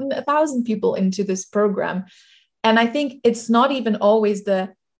have gotten 1,000 people into this program. And I think it's not even always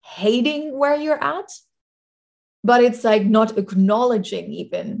the hating where you're at, but it's not acknowledging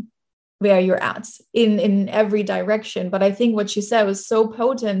even where you're at in every direction. But I think what she said was so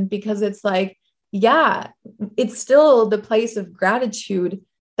potent, because it's it's still the place of gratitude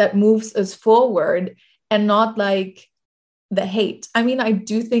that moves us forward, and not the hate. I mean, I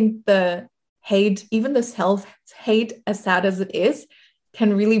do think the hate, even the self-hate, as sad as it is,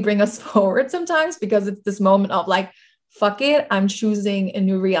 can really bring us forward sometimes, because it's this moment of fuck it, I'm choosing a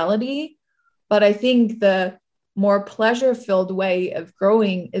new reality. But I think the more pleasure-filled way of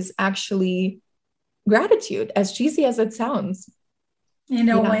growing is actually gratitude, as cheesy as it sounds.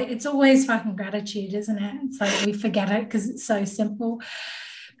 It's always fucking gratitude, isn't it? It's we forget it because it's so simple.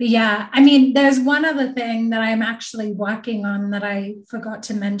 But yeah, I mean, there's one other thing that I'm actually working on that I forgot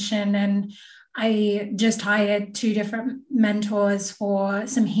to mention. And I just hired 2 different mentors for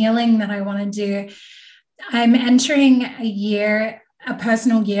some healing that I want to do. I'm entering a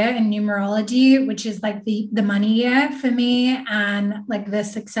personal year in numerology, which is the money year for me, and the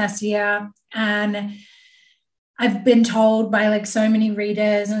success year And I've been told by like so many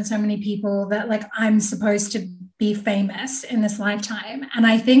readers and so many people that like I'm supposed to be famous in this lifetime. And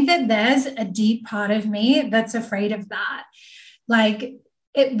I think that there's a deep part of me that's afraid of that. Like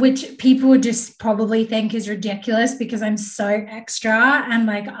which people would just probably think is ridiculous because I'm so extra and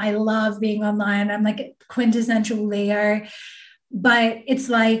like I love being online. I'm like quintessential Leo. But it's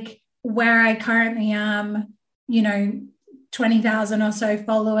like where I currently am, 20,000 or so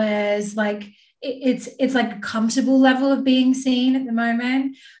followers, like it's like a comfortable level of being seen at the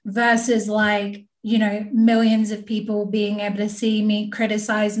moment versus like, millions of people being able to see me,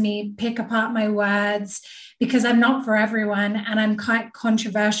 criticize me, pick apart my words, because I'm not for everyone. And I'm quite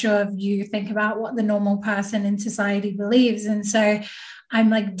controversial if you think about what the normal person in society believes. And so I'm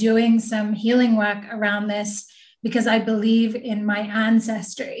like doing some healing work around this because I believe in my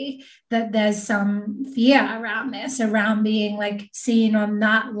ancestry that there's some fear around this, around being like seen on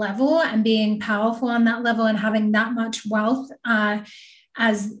that level and being powerful on that level and having that much wealth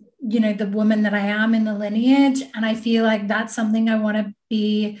as, the woman that I am in the lineage. And I feel like that's something I want to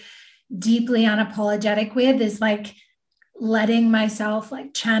be deeply unapologetic with, is like letting myself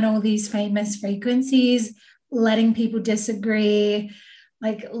like channel these famous frequencies, letting people disagree,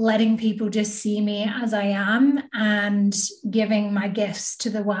 like letting people just see me as I am and giving my gifts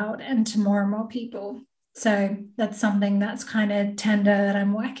to the world and to more and more people. So that's something that's kind of tender that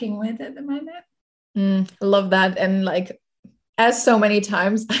I'm working with at the moment. I love that. And like, as so many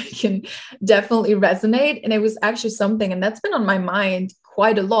times, I can definitely resonate. And it was actually something, and that's been on my mind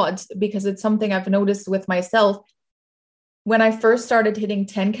quite a lot because it's something I've noticed with myself. When I first started hitting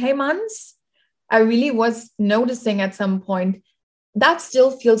 10K months, I really was noticing at some point that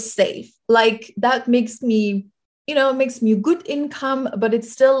still feels safe. Like that makes me, makes me good income, but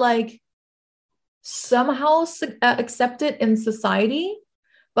it's still like somehow accepted in society.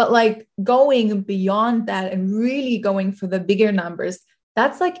 But like going beyond that and really going for the bigger numbers,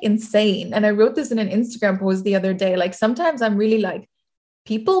 that's like insane. And I wrote this in an Instagram post the other day. Like sometimes I'm really like,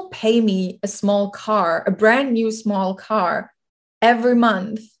 people pay me a brand new small car every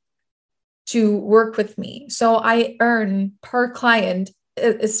month to work with me. So I earn per client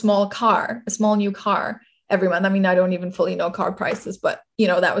a small new car every month. I mean, I don't even fully know car prices, but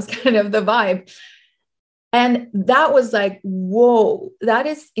that was kind of the vibe. And that was like, whoa, that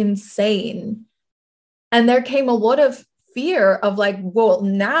is insane. And there came a lot of fear of like, well,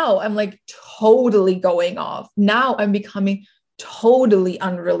 now I'm like totally going off. Now I'm becoming totally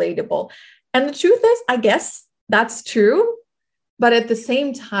unrelatable. And the truth is, I guess that's true. But at the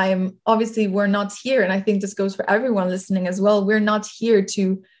same time, obviously, we're not here. And I think this goes for everyone listening as well. We're not here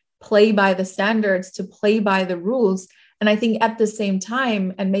to play by the standards, to play by the rules. And I think at the same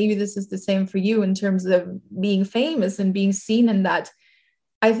time, and maybe this is the same for you in terms of being famous and being seen in that,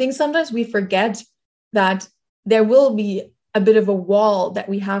 I think sometimes we forget that there will be a bit of a wall that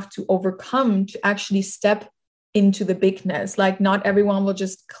we have to overcome to actually step into the bigness. Like not everyone will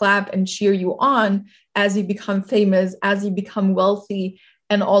just clap and cheer you on as you become famous, as you become wealthy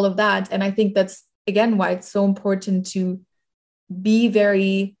and all of that. And I think that's, again, why it's so important to be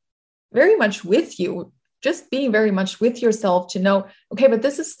very, very much with you. Just being very much with yourself to know, okay, but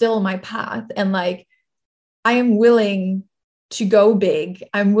this is still my path. And like, I am willing to go big.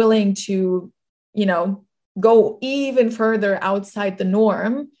 I'm willing to, go even further outside the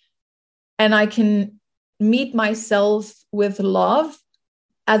norm. And I can meet myself with love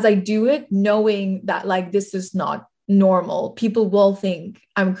as I do it, knowing that like, this is not normal. People will think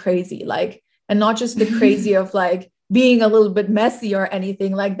I'm crazy, like, and not just the crazy of like, being a little bit messy or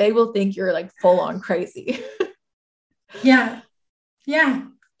anything. Like they will think you're like full on crazy. Yeah.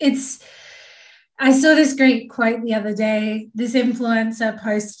 I saw this great quote the other day. This influencer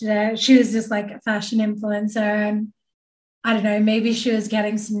posted it. She was just like a fashion influencer. And I don't know, maybe she was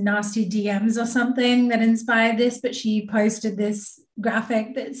getting some nasty DMs or something that inspired this, but she posted this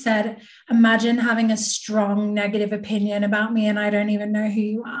graphic that said, imagine having a strong negative opinion about me and I don't even know who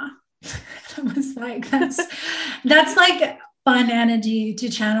you are. I was like, that's like fun energy to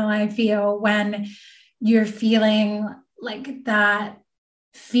channel, I feel, when you're feeling like that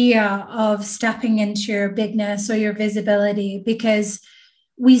fear of stepping into your bigness or your visibility, because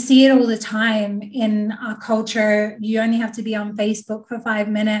we see it all the time in our culture. You only have to be on Facebook for 5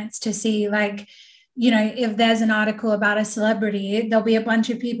 minutes to see like, if there's an article about a celebrity, there'll be a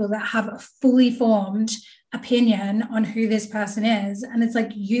bunch of people that have a fully formed opinion on who this person is. And it's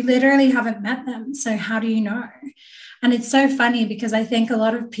like, you literally haven't met them. So how do you know? And it's so funny because I think a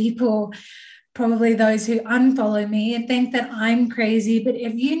lot of people, probably those who unfollow me, think that I'm crazy. But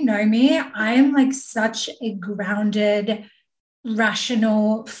if you know me, I am like such a grounded,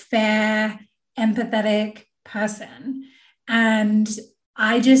 rational, fair, empathetic person. And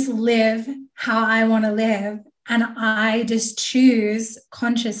I just live how I want to live. And I just choose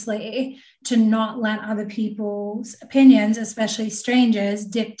consciously to not let other people's opinions, especially strangers,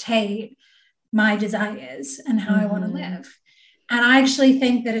 dictate my desires and how I want to live. And I actually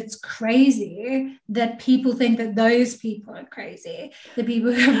think that it's crazy that people think that those people are crazy, the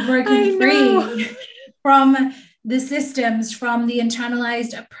people who have broken free from the systems, from the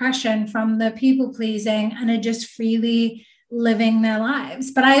internalized oppression, from the people pleasing, and are just freely living their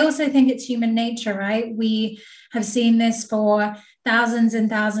lives. But I also think it's human nature, right? We have seen this for thousands and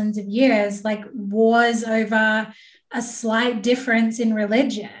thousands of years, like wars over a slight difference in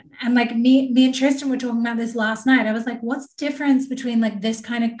religion. And like me and Tristan were talking about this last night. I was like, what's the difference between like this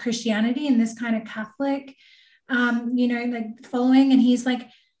kind of Christianity and this kind of Catholic, like following? And he's like,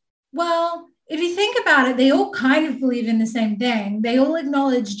 well, if you think about it, they all kind of believe in the same thing. They all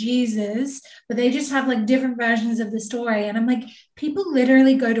acknowledge Jesus, but they just have like different versions of the story. And I'm like, people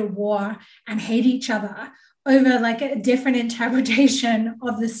literally go to war and hate each other over like a different interpretation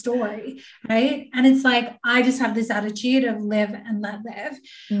of the story, right? And it's like, I just have this attitude of live and let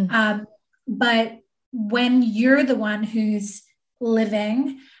live. But when you're the one who's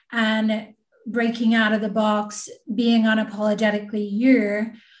living and breaking out of the box, being unapologetically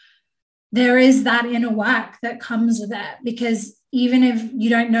you, there is that inner work that comes with it. Because even if you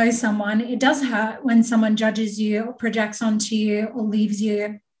don't know someone, it does hurt when someone judges you or projects onto you or leaves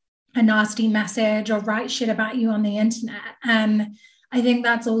you a nasty message or write shit about you on the internet. And I think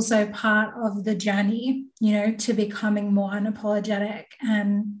that's also part of the journey, to becoming more unapologetic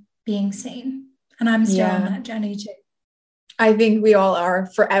and being seen. And I'm still on that journey too. I think we all are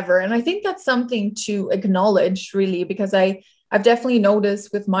forever. And I think that's something to acknowledge, really, because I've definitely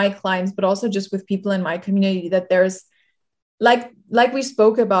noticed with my clients, but also just with people in my community, that there's like we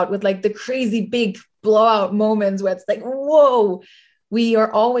spoke about with like the crazy big blowout moments where it's like, whoa, we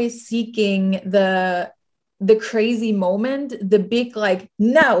are always seeking the crazy moment, the big, like,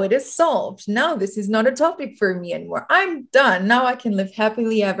 now it is solved. Now this is not a topic for me anymore. I'm done. Now I can live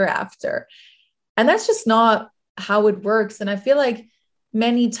happily ever after. And that's just not how it works. And I feel like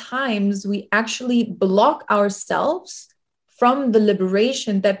many times we actually block ourselves from the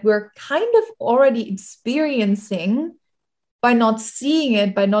liberation that we're kind of already experiencing by not seeing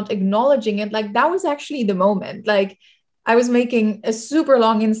it, by not acknowledging it. Like that was actually the moment. Like I was making a super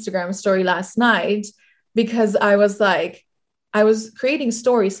long Instagram story last night because I was creating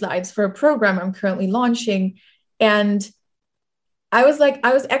story slides for a program I'm currently launching. And I was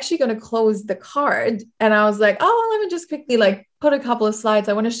actually going to close the card. And I was like, oh, let me just quickly like put a couple of slides.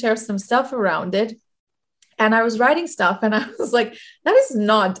 I want to share some stuff around it. And I was writing stuff and I was like, that is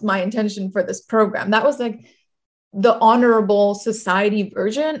not my intention for this program. That was like the honorable society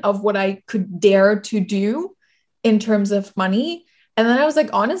version of what I could dare to do in terms of money. And then I was like,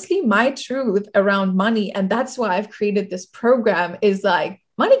 honestly, my truth around money, and that's why I've created this program, is like,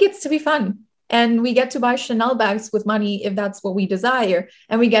 money gets to be fun. And we get to buy Chanel bags with money if that's what we desire.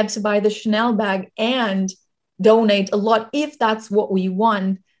 And we get to buy the Chanel bag and donate a lot if that's what we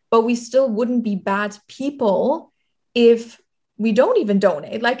want. But we still wouldn't be bad people if we don't even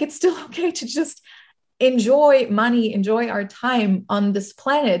donate. Like, it's still okay to just enjoy money, enjoy our time on this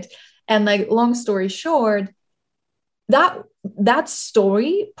planet. And like, long story short, that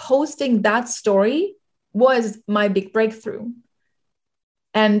story, posting that story was my big breakthrough.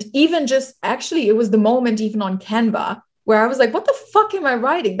 And even just actually, it was the moment even on Canva where I was like, what the fuck am I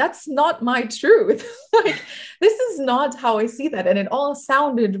writing? That's not my truth. Like, this is not how I see that. And it all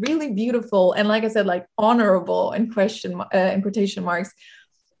sounded really beautiful. And like I said, like honorable in quotation marks.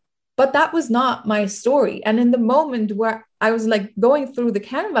 But that was not my story. And in the moment where I was like going through the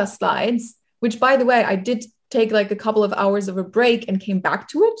Canva slides, which by the way, I did take like a couple of hours of a break and came back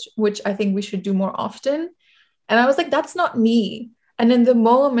to it, which I think we should do more often. And I was like, that's not me. And in the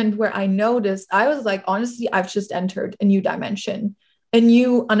moment where I noticed, I was like, honestly, I've just entered a new dimension, a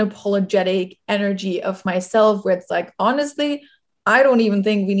new unapologetic energy of myself, where it's like, honestly, I don't even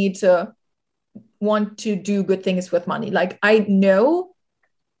think we need to want to do good things with money. Like, I know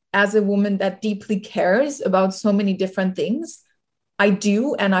as a woman that deeply cares about so many different things, I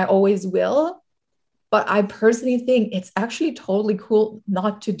do, and I always will. But I personally think it's actually totally cool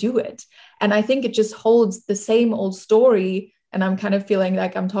not to do it. And I think it just holds the same old story. And I'm kind of feeling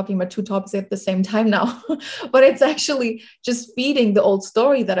like I'm talking about two topics at the same time now. But it's actually just feeding the old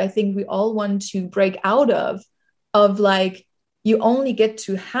story that I think we all want to break out of like, you only get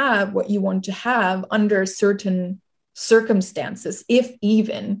to have what you want to have under certain circumstances, if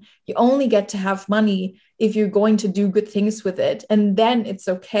even. You only get to have money if you're going to do good things with it, and then it's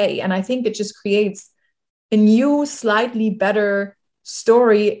okay. And I think it just creates a new, slightly better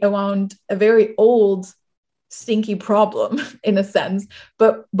story around a very old, stinky problem in a sense.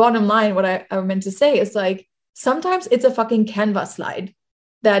 But bottom line, what I meant to say is like, sometimes it's a fucking Canva slide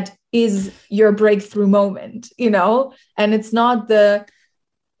that is your breakthrough moment, you know? And it's not the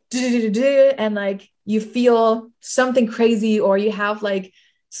and like you feel something crazy, or you have like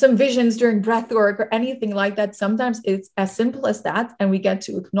some visions during breath work or anything like that. Sometimes it's as simple as that, and we get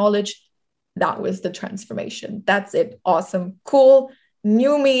to acknowledge that was the transformation. That's it. Awesome. Cool.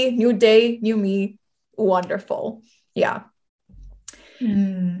 New me, new day, new me. Wonderful. Yeah.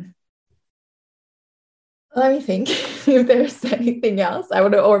 Let me think if there's anything else I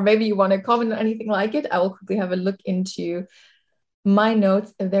would, or maybe you want to comment on anything like it. I will quickly have a look into my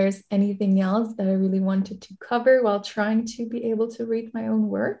notes if there's anything else that I really wanted to cover while trying to be able to read my own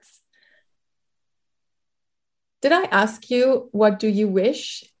words. Did I ask you, what do you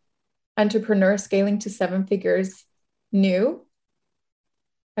wish entrepreneurs scaling to 7 figures knew?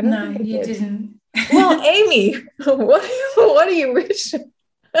 I don't think you didn't. Well, Amy, what do you wish?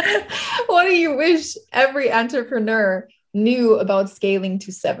 What do you wish every entrepreneur knew about scaling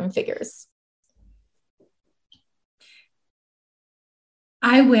to 7 figures?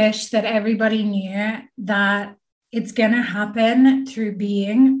 I wish that everybody knew that it's going to happen through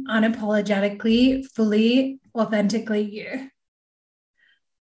being unapologetically, fully, authentically you.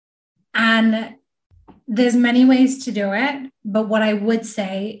 And there's many ways to do it, but what I would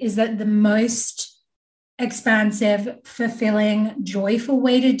say is that the most expansive, fulfilling, joyful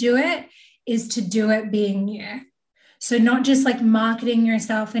way to do it is to do it being you. So not just like marketing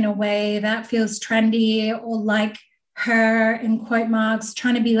yourself in a way that feels trendy or like her, in quote marks,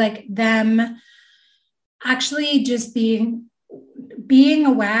 trying to be like them. Actually just being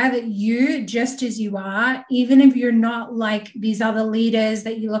aware that you, just as you are, even if you're not like these other leaders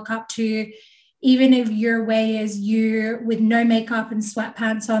that you look up to, even if your way is you with no makeup and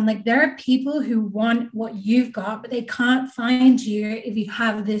sweatpants on, like there are people who want what you've got, but they can't find you if you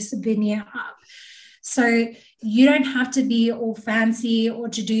have this veneer up. So you don't have to be all fancy or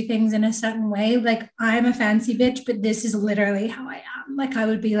to do things in a certain way. Like I'm a fancy bitch, but this is literally how I am. Like I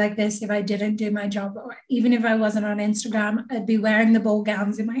would be like this if I didn't do my job, or even if I wasn't on Instagram, I'd be wearing the ball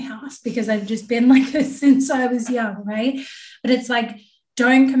gowns in my house because I've just been like this since I was young, right? But it's like,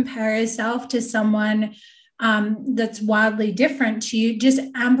 don't compare yourself to someone that's wildly different to you. Just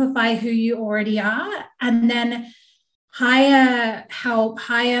amplify who you already are, and then hire help,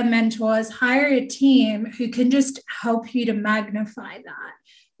 hire mentors, hire a team who can just help you to magnify that,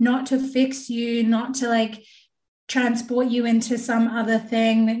 not to fix you, not to like transport you into some other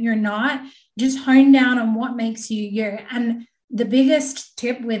thing that you're not. Just hone down on what makes you you. And the biggest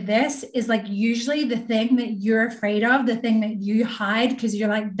tip with this is like usually the thing that you're afraid of, the thing that you hide because you're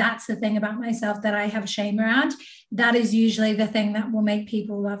like, that's the thing about myself that I have shame around. That is usually the thing that will make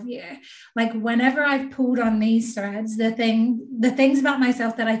people love you. Like whenever I've pulled on these threads, the things about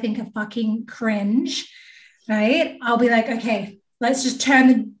myself that I think are fucking cringe, right? I'll be like, okay, let's just turn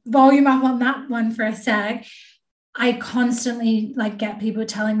the volume up on that one for a sec. I constantly like get people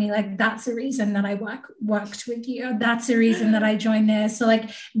telling me like, that's the reason that I worked with you. That's the reason that I joined this. So like,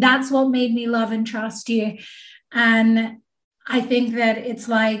 that's what made me love and trust you. And I think that it's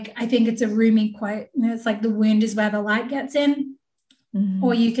like, I think it's a Rumi quote. And it's like, the wound is where the light gets in. Mm-hmm.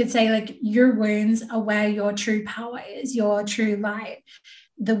 Or you could say like, your wounds are where your true power is, your true light,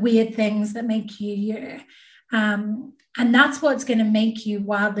 the weird things that make you you. And that's what's going to make you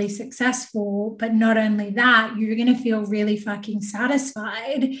wildly successful. But not only that, you're going to feel really fucking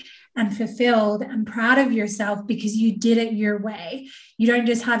satisfied and fulfilled and proud of yourself because you did it your way. You don't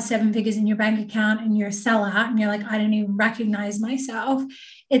just have 7 figures in your bank account and you're a sellout and you're like, I don't even recognize myself.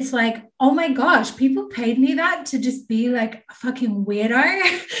 It's like, oh my gosh, people paid me that to just be like a fucking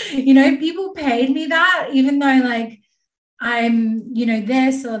weirdo. You know, people paid me that even though like I'm, you know,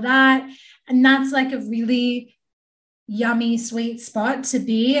 this or that. And that's like a really yummy, sweet spot to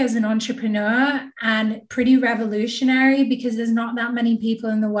be as an entrepreneur, and pretty revolutionary because there's not that many people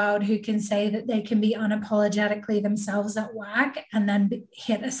in the world who can say that they can be unapologetically themselves at work and then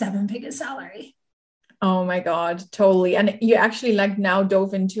hit a 7-figure salary. Oh my God, totally. And you actually like now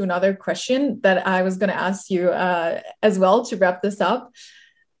dove into another question that I was going to ask you as well to wrap this up,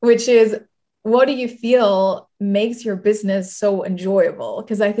 which is, what do you feel makes your business so enjoyable?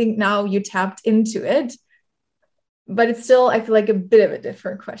 Because I think now you tapped into it, but it's still, I feel like, a bit of a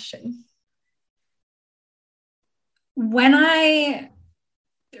different question. When I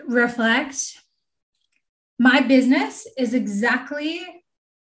reflect, my business is exactly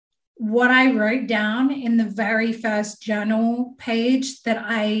what I wrote down in the very first journal page that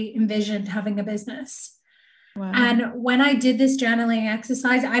I envisioned having a business. Wow. And when I did this journaling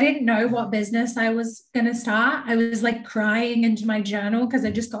exercise, I didn't know what business I was going to start. I was like crying into my journal because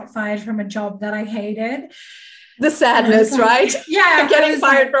I just got fired from a job that I hated. The sadness, like, right? Yeah. Getting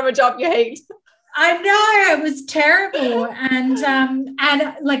fired from a job you hate. I know, it was terrible.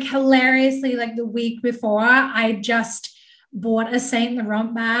 And like hilariously, like the week before, I just bought a Saint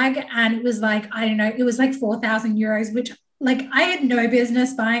Laurent bag, and it was like, I don't know, it was like 4,000 euros, which like I had no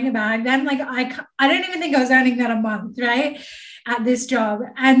business buying a bag then. Like I don't even think I was earning that a month, right, at this job.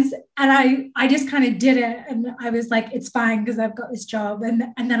 And I just kind of did it, and I was like, it's fine because I've got this job.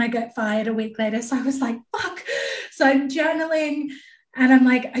 And then I got fired a week later. So I was like, fuck. So I'm journaling, and I'm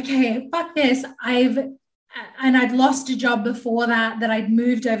like, okay, fuck this. I'd lost a job before that I'd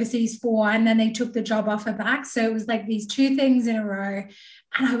moved overseas for, and then they took the job offer back. So it was like these two things in a row.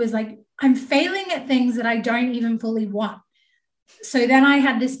 And I was like, I'm failing at things that I don't even fully want. So then I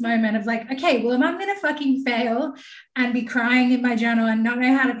had this moment of like, okay, well, if I'm going to fucking fail and be crying in my journal and not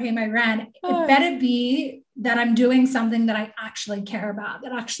know how to pay my rent, it better be that I'm doing something that I actually care about,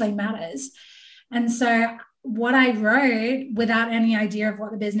 that actually matters. And so what I wrote, without any idea of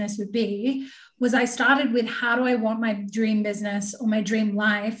what the business would be, was I started with, how do I want my dream business or my dream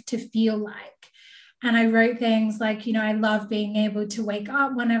life to feel like? And I wrote things like, you know, I love being able to wake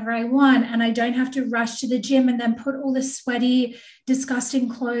up whenever I want, and I don't have to rush to the gym and then put all the sweaty, disgusting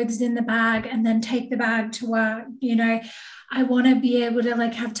clothes in the bag and then take the bag to work. You know, I want to be able to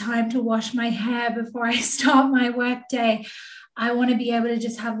like have time to wash my hair before I start my work day. I want to be able to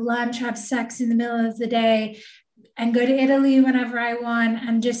just have lunch, have sex in the middle of the day, and go to Italy whenever I want,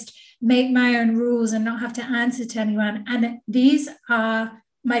 and just make my own rules and not have to answer to anyone. And these are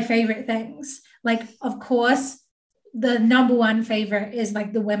my favorite things. Like, of course, the number one favorite is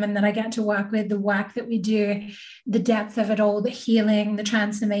like the women that I get to work with, the work that we do, the depth of it all, the healing, the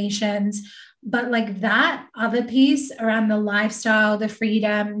transformations. But like that other piece around the lifestyle, the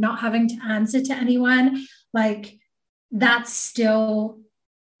freedom, not having to answer to anyone, like that's still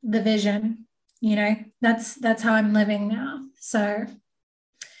the vision, you know, that's how I'm living now. So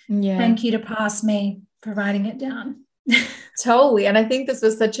yeah, thank you to past me for writing it down. Totally. And I think this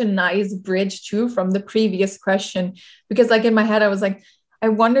was such a nice bridge too from the previous question, because like in my head, I was like, I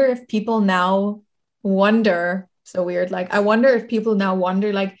wonder if people now wonder, so weird. Like, I wonder if people now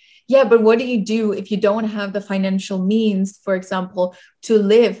wonder like, yeah, but what do you do if you don't have the financial means, for example, to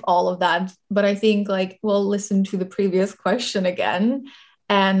live all of that? But I think like, well, listen to the previous question again.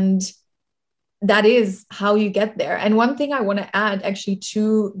 And that is how you get there. And one thing I want to add actually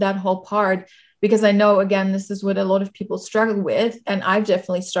to that whole part, because I know, again, this is what a lot of people struggle with. And I've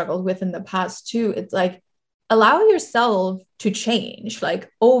definitely struggled with in the past too. It's like, allow yourself to change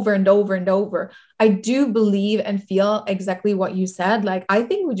like over and over and over. I do believe and feel exactly what you said. Like, I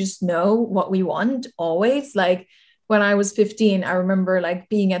think we just know what we want always. Like when I was 15, I remember like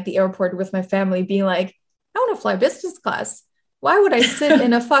being at the airport with my family being like, I want to fly business class. Why would I sit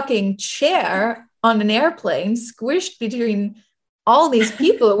in a fucking chair on an airplane squished between all these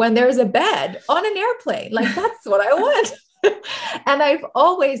people when there's a bed on an airplane? Like, that's what I want. And I've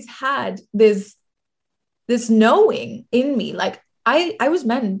always had this knowing in me, like I was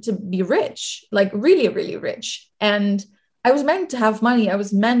meant to be rich, like really, really rich. And I was meant to have money. I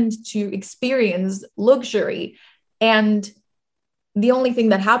was meant to experience luxury. And the only thing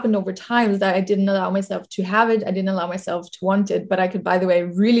that happened over time is that I didn't allow myself to have it. I didn't allow myself to want it. But I could, by the way,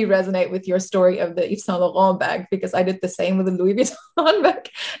 really resonate with your story of the Yves Saint Laurent bag, because I did the same with the Louis Vuitton bag.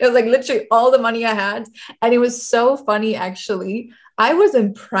 It was like literally all the money I had. And it was so funny, actually. I was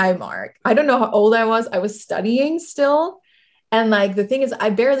in Primark. I don't know how old I was. I was studying still. And like, the thing is,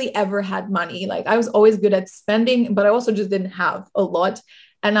 I barely ever had money. Like, I was always good at spending, but I also just didn't have a lot.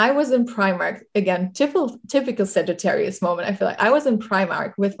 And I was in Primark, again, typical Sagittarius moment. I feel like I was in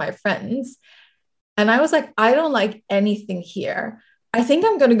Primark with my friends, and I was like, I don't like anything here. I think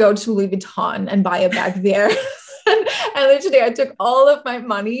I'm going to go to Louis Vuitton and buy a bag there. and literally, I took all of my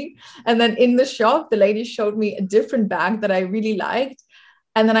money. And then in the shop, the lady showed me a different bag that I really liked.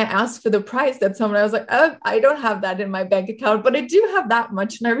 And then I asked for the price that someone, I was like, oh, I don't have that in my bank account, but I do have that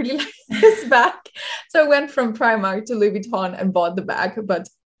much. And I really like this bag. So I went from Primark to Louis Vuitton and bought the bag, but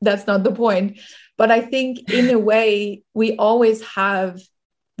that's not the point. But I think in a way, we always have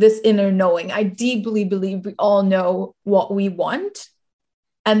this inner knowing. I deeply believe we all know what we want.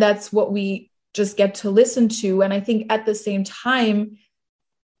 And that's what we just get to listen to. And I think at the same time,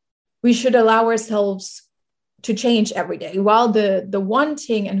 we should allow ourselves to change every day. While the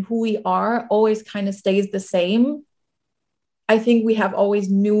wanting and who we are always kind of stays the same, I think we have always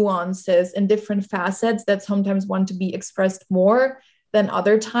nuances and different facets that sometimes want to be expressed more than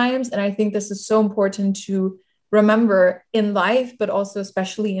other times. And I think this is so important to remember in life, but also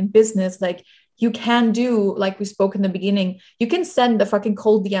especially in business. Like, you can do, like we spoke in the beginning, you can send a fucking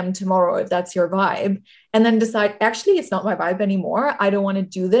cold DM tomorrow if that's your vibe, and then decide, actually, it's not my vibe anymore. I don't want to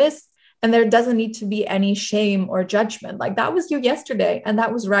do this. And there doesn't need to be any shame or judgment. Like, that was you yesterday, and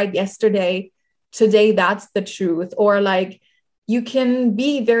that was right yesterday. Today, that's the truth. Or like, you can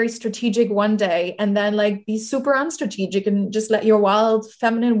be very strategic one day and then like be super unstrategic and just let your wild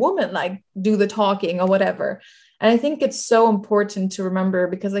feminine woman like do the talking or whatever. And I think it's so important to remember,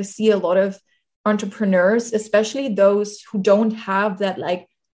 because I see a lot of entrepreneurs, especially those who don't have that like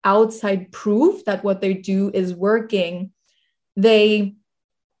outside proof that what they do is working. They're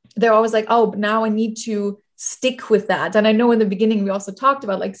always like, oh, now I need to stick with that. And I know in the beginning we also talked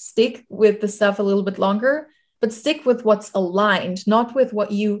about like stick with the stuff a little bit longer, but stick with what's aligned, not with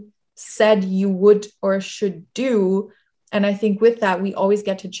what you said you would or should do. And I think with that, we always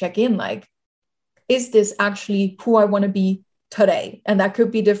get to check in, like, is this actually who I want to be today? And that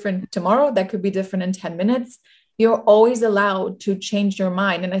could be different tomorrow. That could be different in 10 minutes. You're always allowed to change your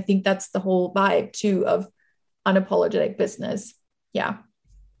mind. And I think that's the whole vibe too of unapologetic business. Yeah.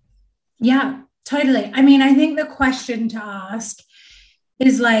 Yeah, totally. I mean, I think the question to ask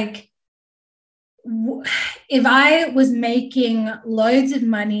is like, if I was making loads of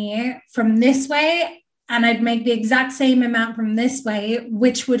money from this way and I'd make the exact same amount from this way,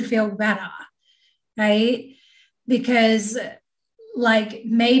 which would feel better, right? Because like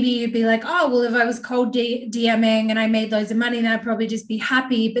maybe you'd be like, oh, well, if I was cold DMing and I made loads of money, then I'd probably just be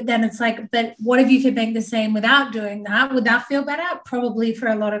happy. But then it's like, but what if you could make the same without doing that? Would that feel better? Probably for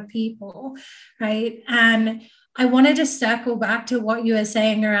a lot of people, right? And I wanted to circle back to what you were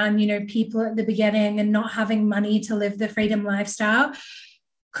saying around, you know, people at the beginning and not having money to live the freedom lifestyle.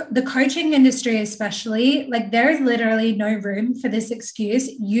 The coaching industry, especially, like there's literally no room for this excuse.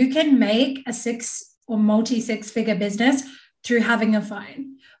 You can make a multi-six-figure business through having a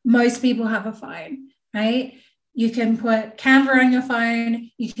phone. Most people have a phone, right? You can put Canva on your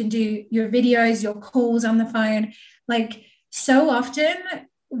phone. You can do your videos, your calls on the phone. Like so often,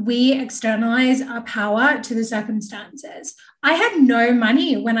 we externalize our power to the circumstances. I had no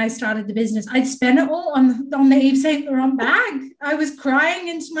money when I started the business. I'd spent it all on the Yves Saint Laurent bag. I was crying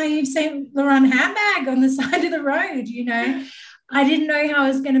into my Yves Saint Laurent handbag on the side of the road, you know. I didn't know how I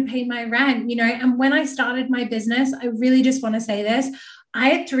was going to pay my rent, you know. And when I started my business, I really just want to say this. I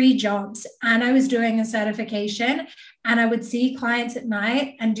had 3 jobs and I was doing a certification, and I would see clients at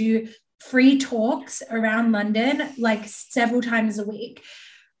night and do free talks around London like several times a week.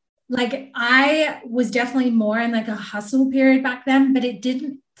 Like I was definitely more in like a hustle period back then, but it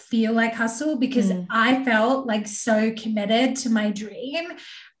didn't feel like hustle because I felt like so committed to my dream.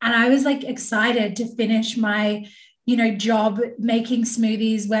 And I was like excited to finish my, you know, job making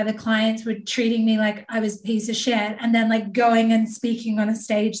smoothies where the clients were treating me like I was a piece of shit. And then like going and speaking on a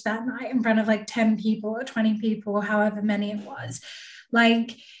stage that night in front of like 10 people or 20 people, or however many it was.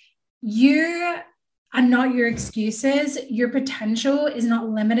 Like you are not your excuses. Your potential is not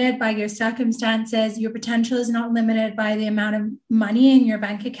limited by your circumstances. Your potential is not limited by the amount of money in your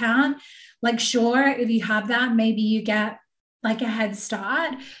bank account. Like, sure, if you have that, maybe you get like a head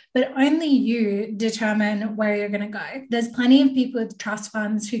start, but only you determine where you're going to go. There's plenty of people with trust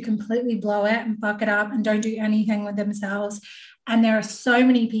funds who completely blow it and fuck it up and don't do anything with themselves. And there are so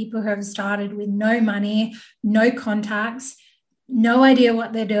many people who have started with no money, no contacts, no idea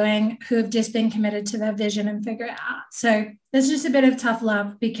what they're doing, who have just been committed to their vision and figure it out. So there's just a bit of tough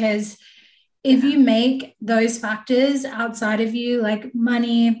love, because if you make those factors outside of you, like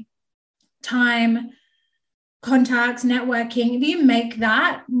money, time, contacts, networking, if you make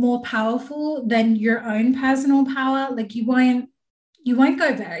that more powerful than your own personal power, like you won't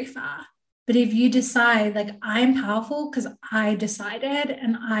go very far. But if you decide like, I'm powerful because I decided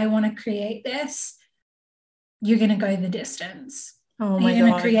and I want to create this, you're going to go the distance. Oh my God. You're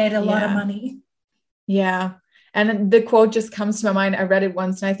going to create a lot of money. Yeah. And the quote just comes to my mind. I read it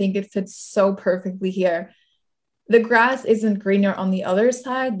once and I think it fits so perfectly here. The grass isn't greener on the other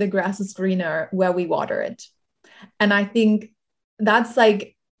side. The grass is greener where we water it. And I think that's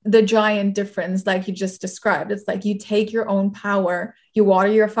like the giant difference, like you just described. It's like you take your own power, you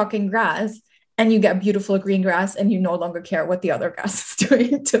water your fucking grass, and you get beautiful green grass, and you no longer care what the other grass is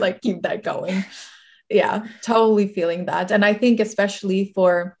doing to like keep that going. Yeah, totally feeling that. And I think especially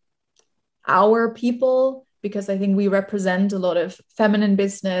for our people, because I think we represent a lot of feminine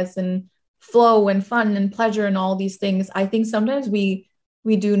business and flow and fun and pleasure and all these things, I think sometimes we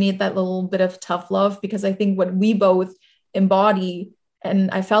do need that little bit of tough love, because I think what we both embody,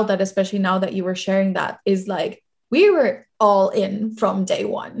 and I felt that especially now that you were sharing that, is like we were all in from day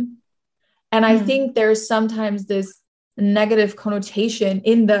one. And I think there's sometimes this negative connotation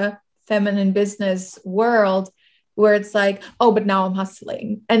in the feminine business world where it's like, oh, but now I'm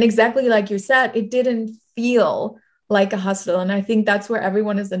hustling. And exactly like you said, it didn't feel like a hustle. And I think that's where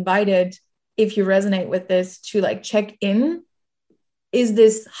everyone is invited, if you resonate with this, to like check in. Is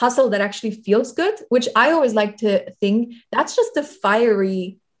this hustle that actually feels good? Which I always like to think that's just a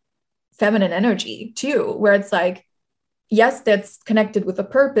fiery feminine energy too, where it's like, yes, that's connected with a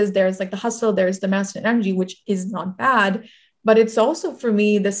purpose. There's like the hustle, there's the masculine energy, which is not bad. But it's also for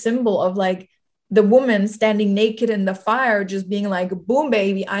me the symbol of like the woman standing naked in the fire, just being like, boom,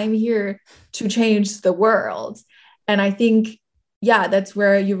 baby, I'm here to change the world. And I think, yeah, that's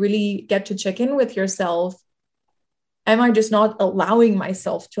where you really get to check in with yourself. Am I just not allowing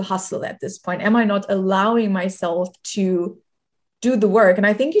myself to hustle at this point? Am I not allowing myself to do the work? And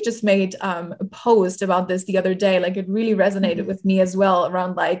I think you just made a post about this the other day. Like it really resonated with me as well,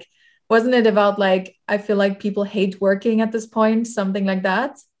 around like, wasn't it about like, I feel like people hate working at this point, something like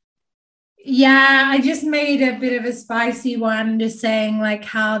that? Yeah, I just made a bit of a spicy one, just saying like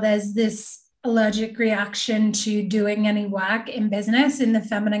how there's this allergic reaction to doing any work in business in the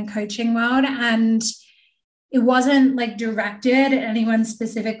feminine coaching world. And it wasn't like directed at anyone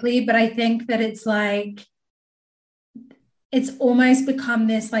specifically, but I think that it's like, it's almost become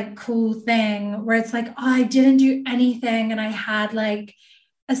this like cool thing where it's like, oh, I didn't do anything and I had like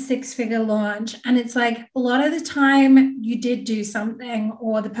a 6-figure launch. And it's like a lot of the time you did do something,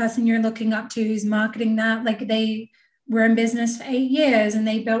 or the person you're looking up to who's marketing that, like they were in business for 8 years and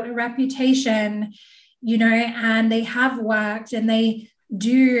they built a reputation, you know, and they have worked and they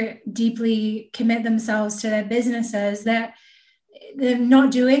do deeply commit themselves to their businesses, that they're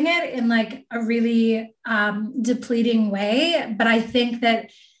not doing it in like a really depleting way. But I think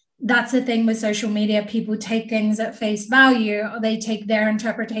that that's the thing with social media. People take things at face value, or they take their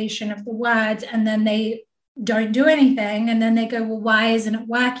interpretation of the words and then they don't do anything. And then they go, well, why isn't it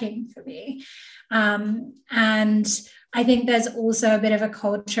working for me? And I think there's also a bit of a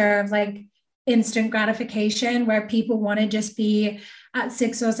culture of like instant gratification where people want to just be at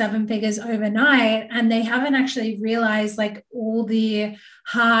 6 or 7 figures overnight, and they haven't actually realized like all the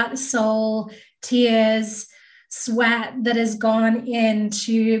heart, soul, tears, sweat that has gone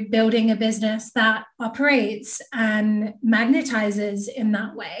into building a business that operates and magnetizes in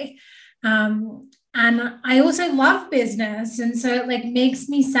that way. And I also love business. And so it like makes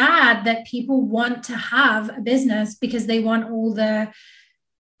me sad that people want to have a business because they want all the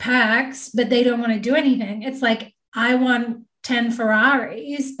perks, but they don't want to do anything. It's like, I want 10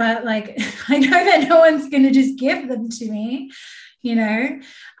 Ferraris, but like, I know that no one's going to just give them to me, you know?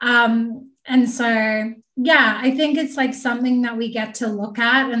 And so, yeah, I think it's like something that we get to look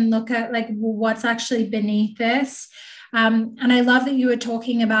at like, well, what's actually beneath this. And I love that you were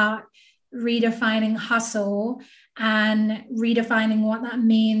talking about redefining hustle and redefining what that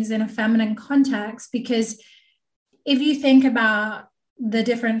means in a feminine context, because if you think about the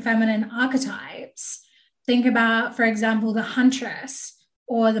different feminine archetypes, think about, for example, the huntress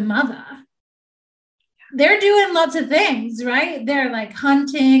or the mother. They're doing lots of things, right? They're like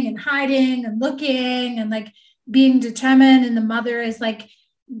hunting and hiding and looking and like being determined. And the mother is like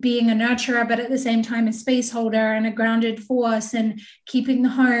being a nurturer, but at the same time a space holder and a grounded force and keeping the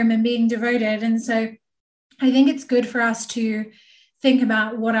home and being devoted. And so I think it's good for us to think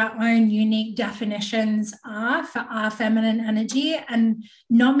about what our own unique definitions are for our feminine energy, and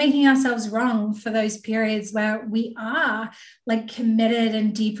not making ourselves wrong for those periods where we are like committed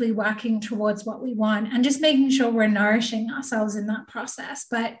and deeply working towards what we want, and just making sure we're nourishing ourselves in that process.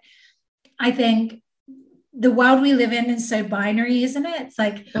 But I think the world we live in is so binary, isn't it? It's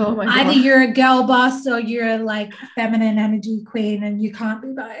like, oh my either God, you're a girl boss or you're like a feminine energy queen, and you can't be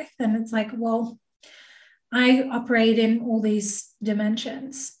both. And it's like, well, I operate in all these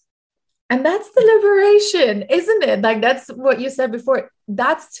dimensions. And that's the liberation, isn't it? Like that's what you said before.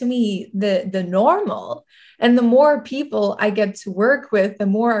 That's to me the normal. And the more people I get to work with, the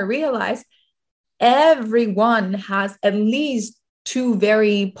more I realize everyone has at least 2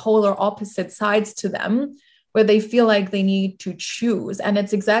 very polar opposite sides to them, where they feel like they need to choose. And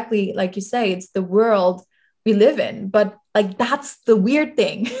it's exactly like you say, it's the world we live in. But like, that's the weird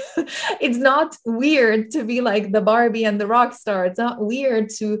thing. It's not weird to be like the Barbie and the rock star. It's not weird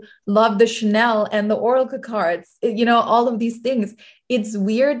to love the Chanel and the Oracle cards, you know, all of these things. It's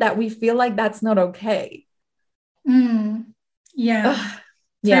weird that we feel like that's not okay. Yeah,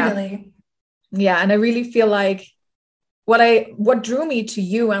 totally. Yeah. And I really feel like what drew me to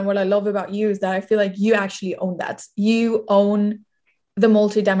you and what I love about you is that I feel like you actually own that. You own the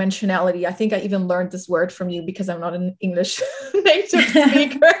multidimensionality. I think I even learned this word from you because I'm not an English native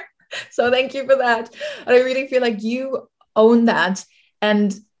speaker. So thank you for that. And I really feel like you own that.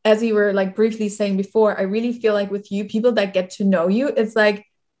 And as you were like briefly saying before, I really feel like with you, people that get to know you, it's like,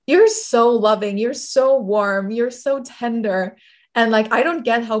 you're so loving, you're so warm, you're so tender. And like, I don't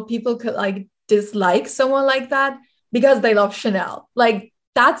get how people could like dislike someone like that because they love Chanel. Like,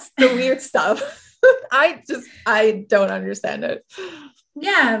 that's the weird stuff. I don't understand it.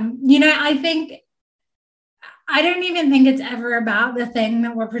 Yeah. I don't even think it's ever about the thing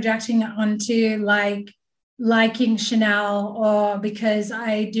that we're projecting it onto, like liking Chanel or because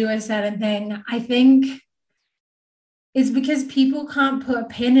I do a certain thing. I think it's because people can't put a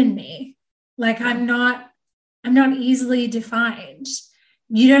pin in me. Like I'm not easily defined.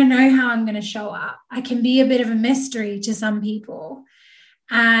 You don't know how I'm going to show up. I can be a bit of a mystery to some people.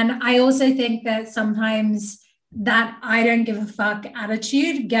 And I also think that sometimes that I don't give a fuck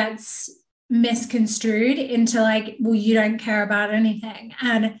attitude gets misconstrued into like, well, you don't care about anything.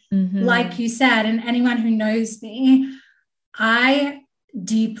 And like you said, and anyone who knows me, I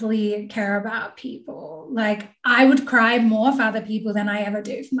deeply care about people. Like I would cry more for other people than I ever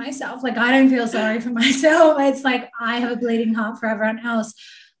do for myself. Like I don't feel sorry for myself. It's like I have a bleeding heart for everyone else.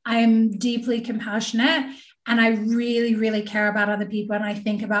 I'm deeply compassionate and I really, really care about other people. And I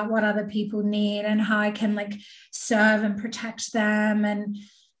think about what other people need and how I can like serve and protect them. And,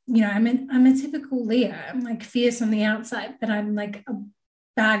 you know, I'm a typical Leo. I'm like fierce on the outside, but I'm like a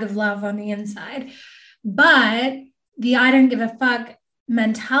bag of love on the inside. But the I don't give a fuck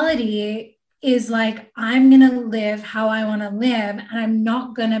mentality is like, I'm going to live how I want to live. And I'm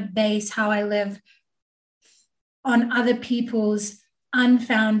not going to base how I live on other people's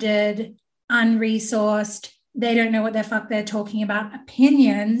unfounded, unresourced, they don't know what the fuck they're talking about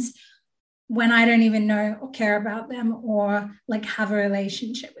opinions when I don't even know or care about them or like have a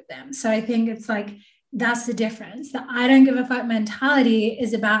relationship with them. So I think it's like, that's the difference. The I don't give a fuck mentality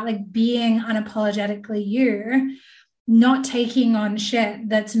is about like being unapologetically you, not taking on shit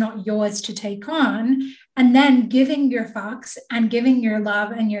that's not yours to take on, and then giving your fucks and giving your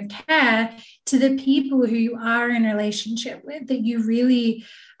love and your care to the people who you are in a relationship with that you really,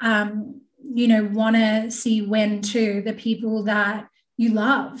 want to see win too, the people that you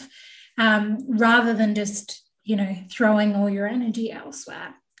love, rather than just, throwing all your energy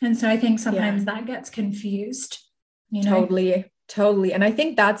elsewhere. And so I think sometimes that gets confused, Totally. And I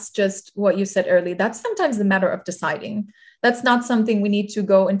think that's just what you said earlier. That's sometimes a matter of deciding. That's not something we need to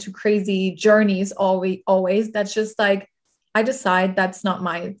go into crazy journeys always. That's just like, I decide that's not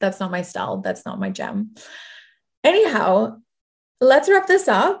my style. That's not my jam. Anyhow, let's wrap this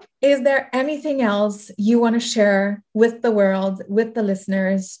up. Is there anything else you want to share with the world, with the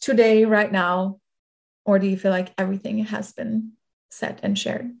listeners today, right now? Or do you feel like everything has been said and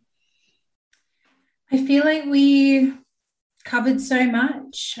shared? I feel like we covered so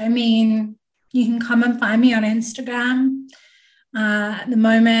much. I mean, you can come and find me on Instagram. At the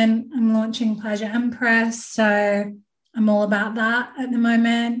moment, I'm launching Pleasure Empress, so I'm all about that at the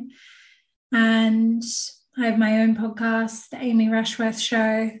moment. And I have my own podcast, the Amy Rushworth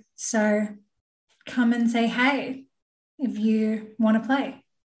Show. So come and say hey if you want to play.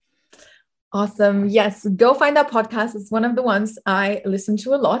 Awesome. Yes. Go find that podcast. It's one of the ones I listen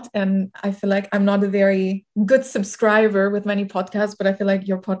to a lot. And I feel like I'm not a very good subscriber with many podcasts, but I feel like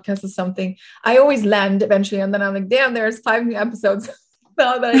your podcast is something I always land eventually. And then I'm like, damn, there's 5 new episodes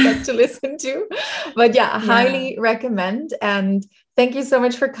now that I get to listen to. But yeah, highly recommend. And thank you so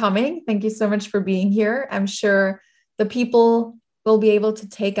much for coming. Thank you so much for being here. I'm sure the people will be able to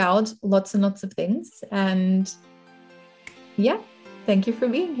take out lots and lots of things. And yeah, thank you for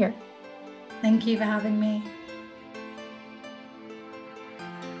being here. Thank you for having me.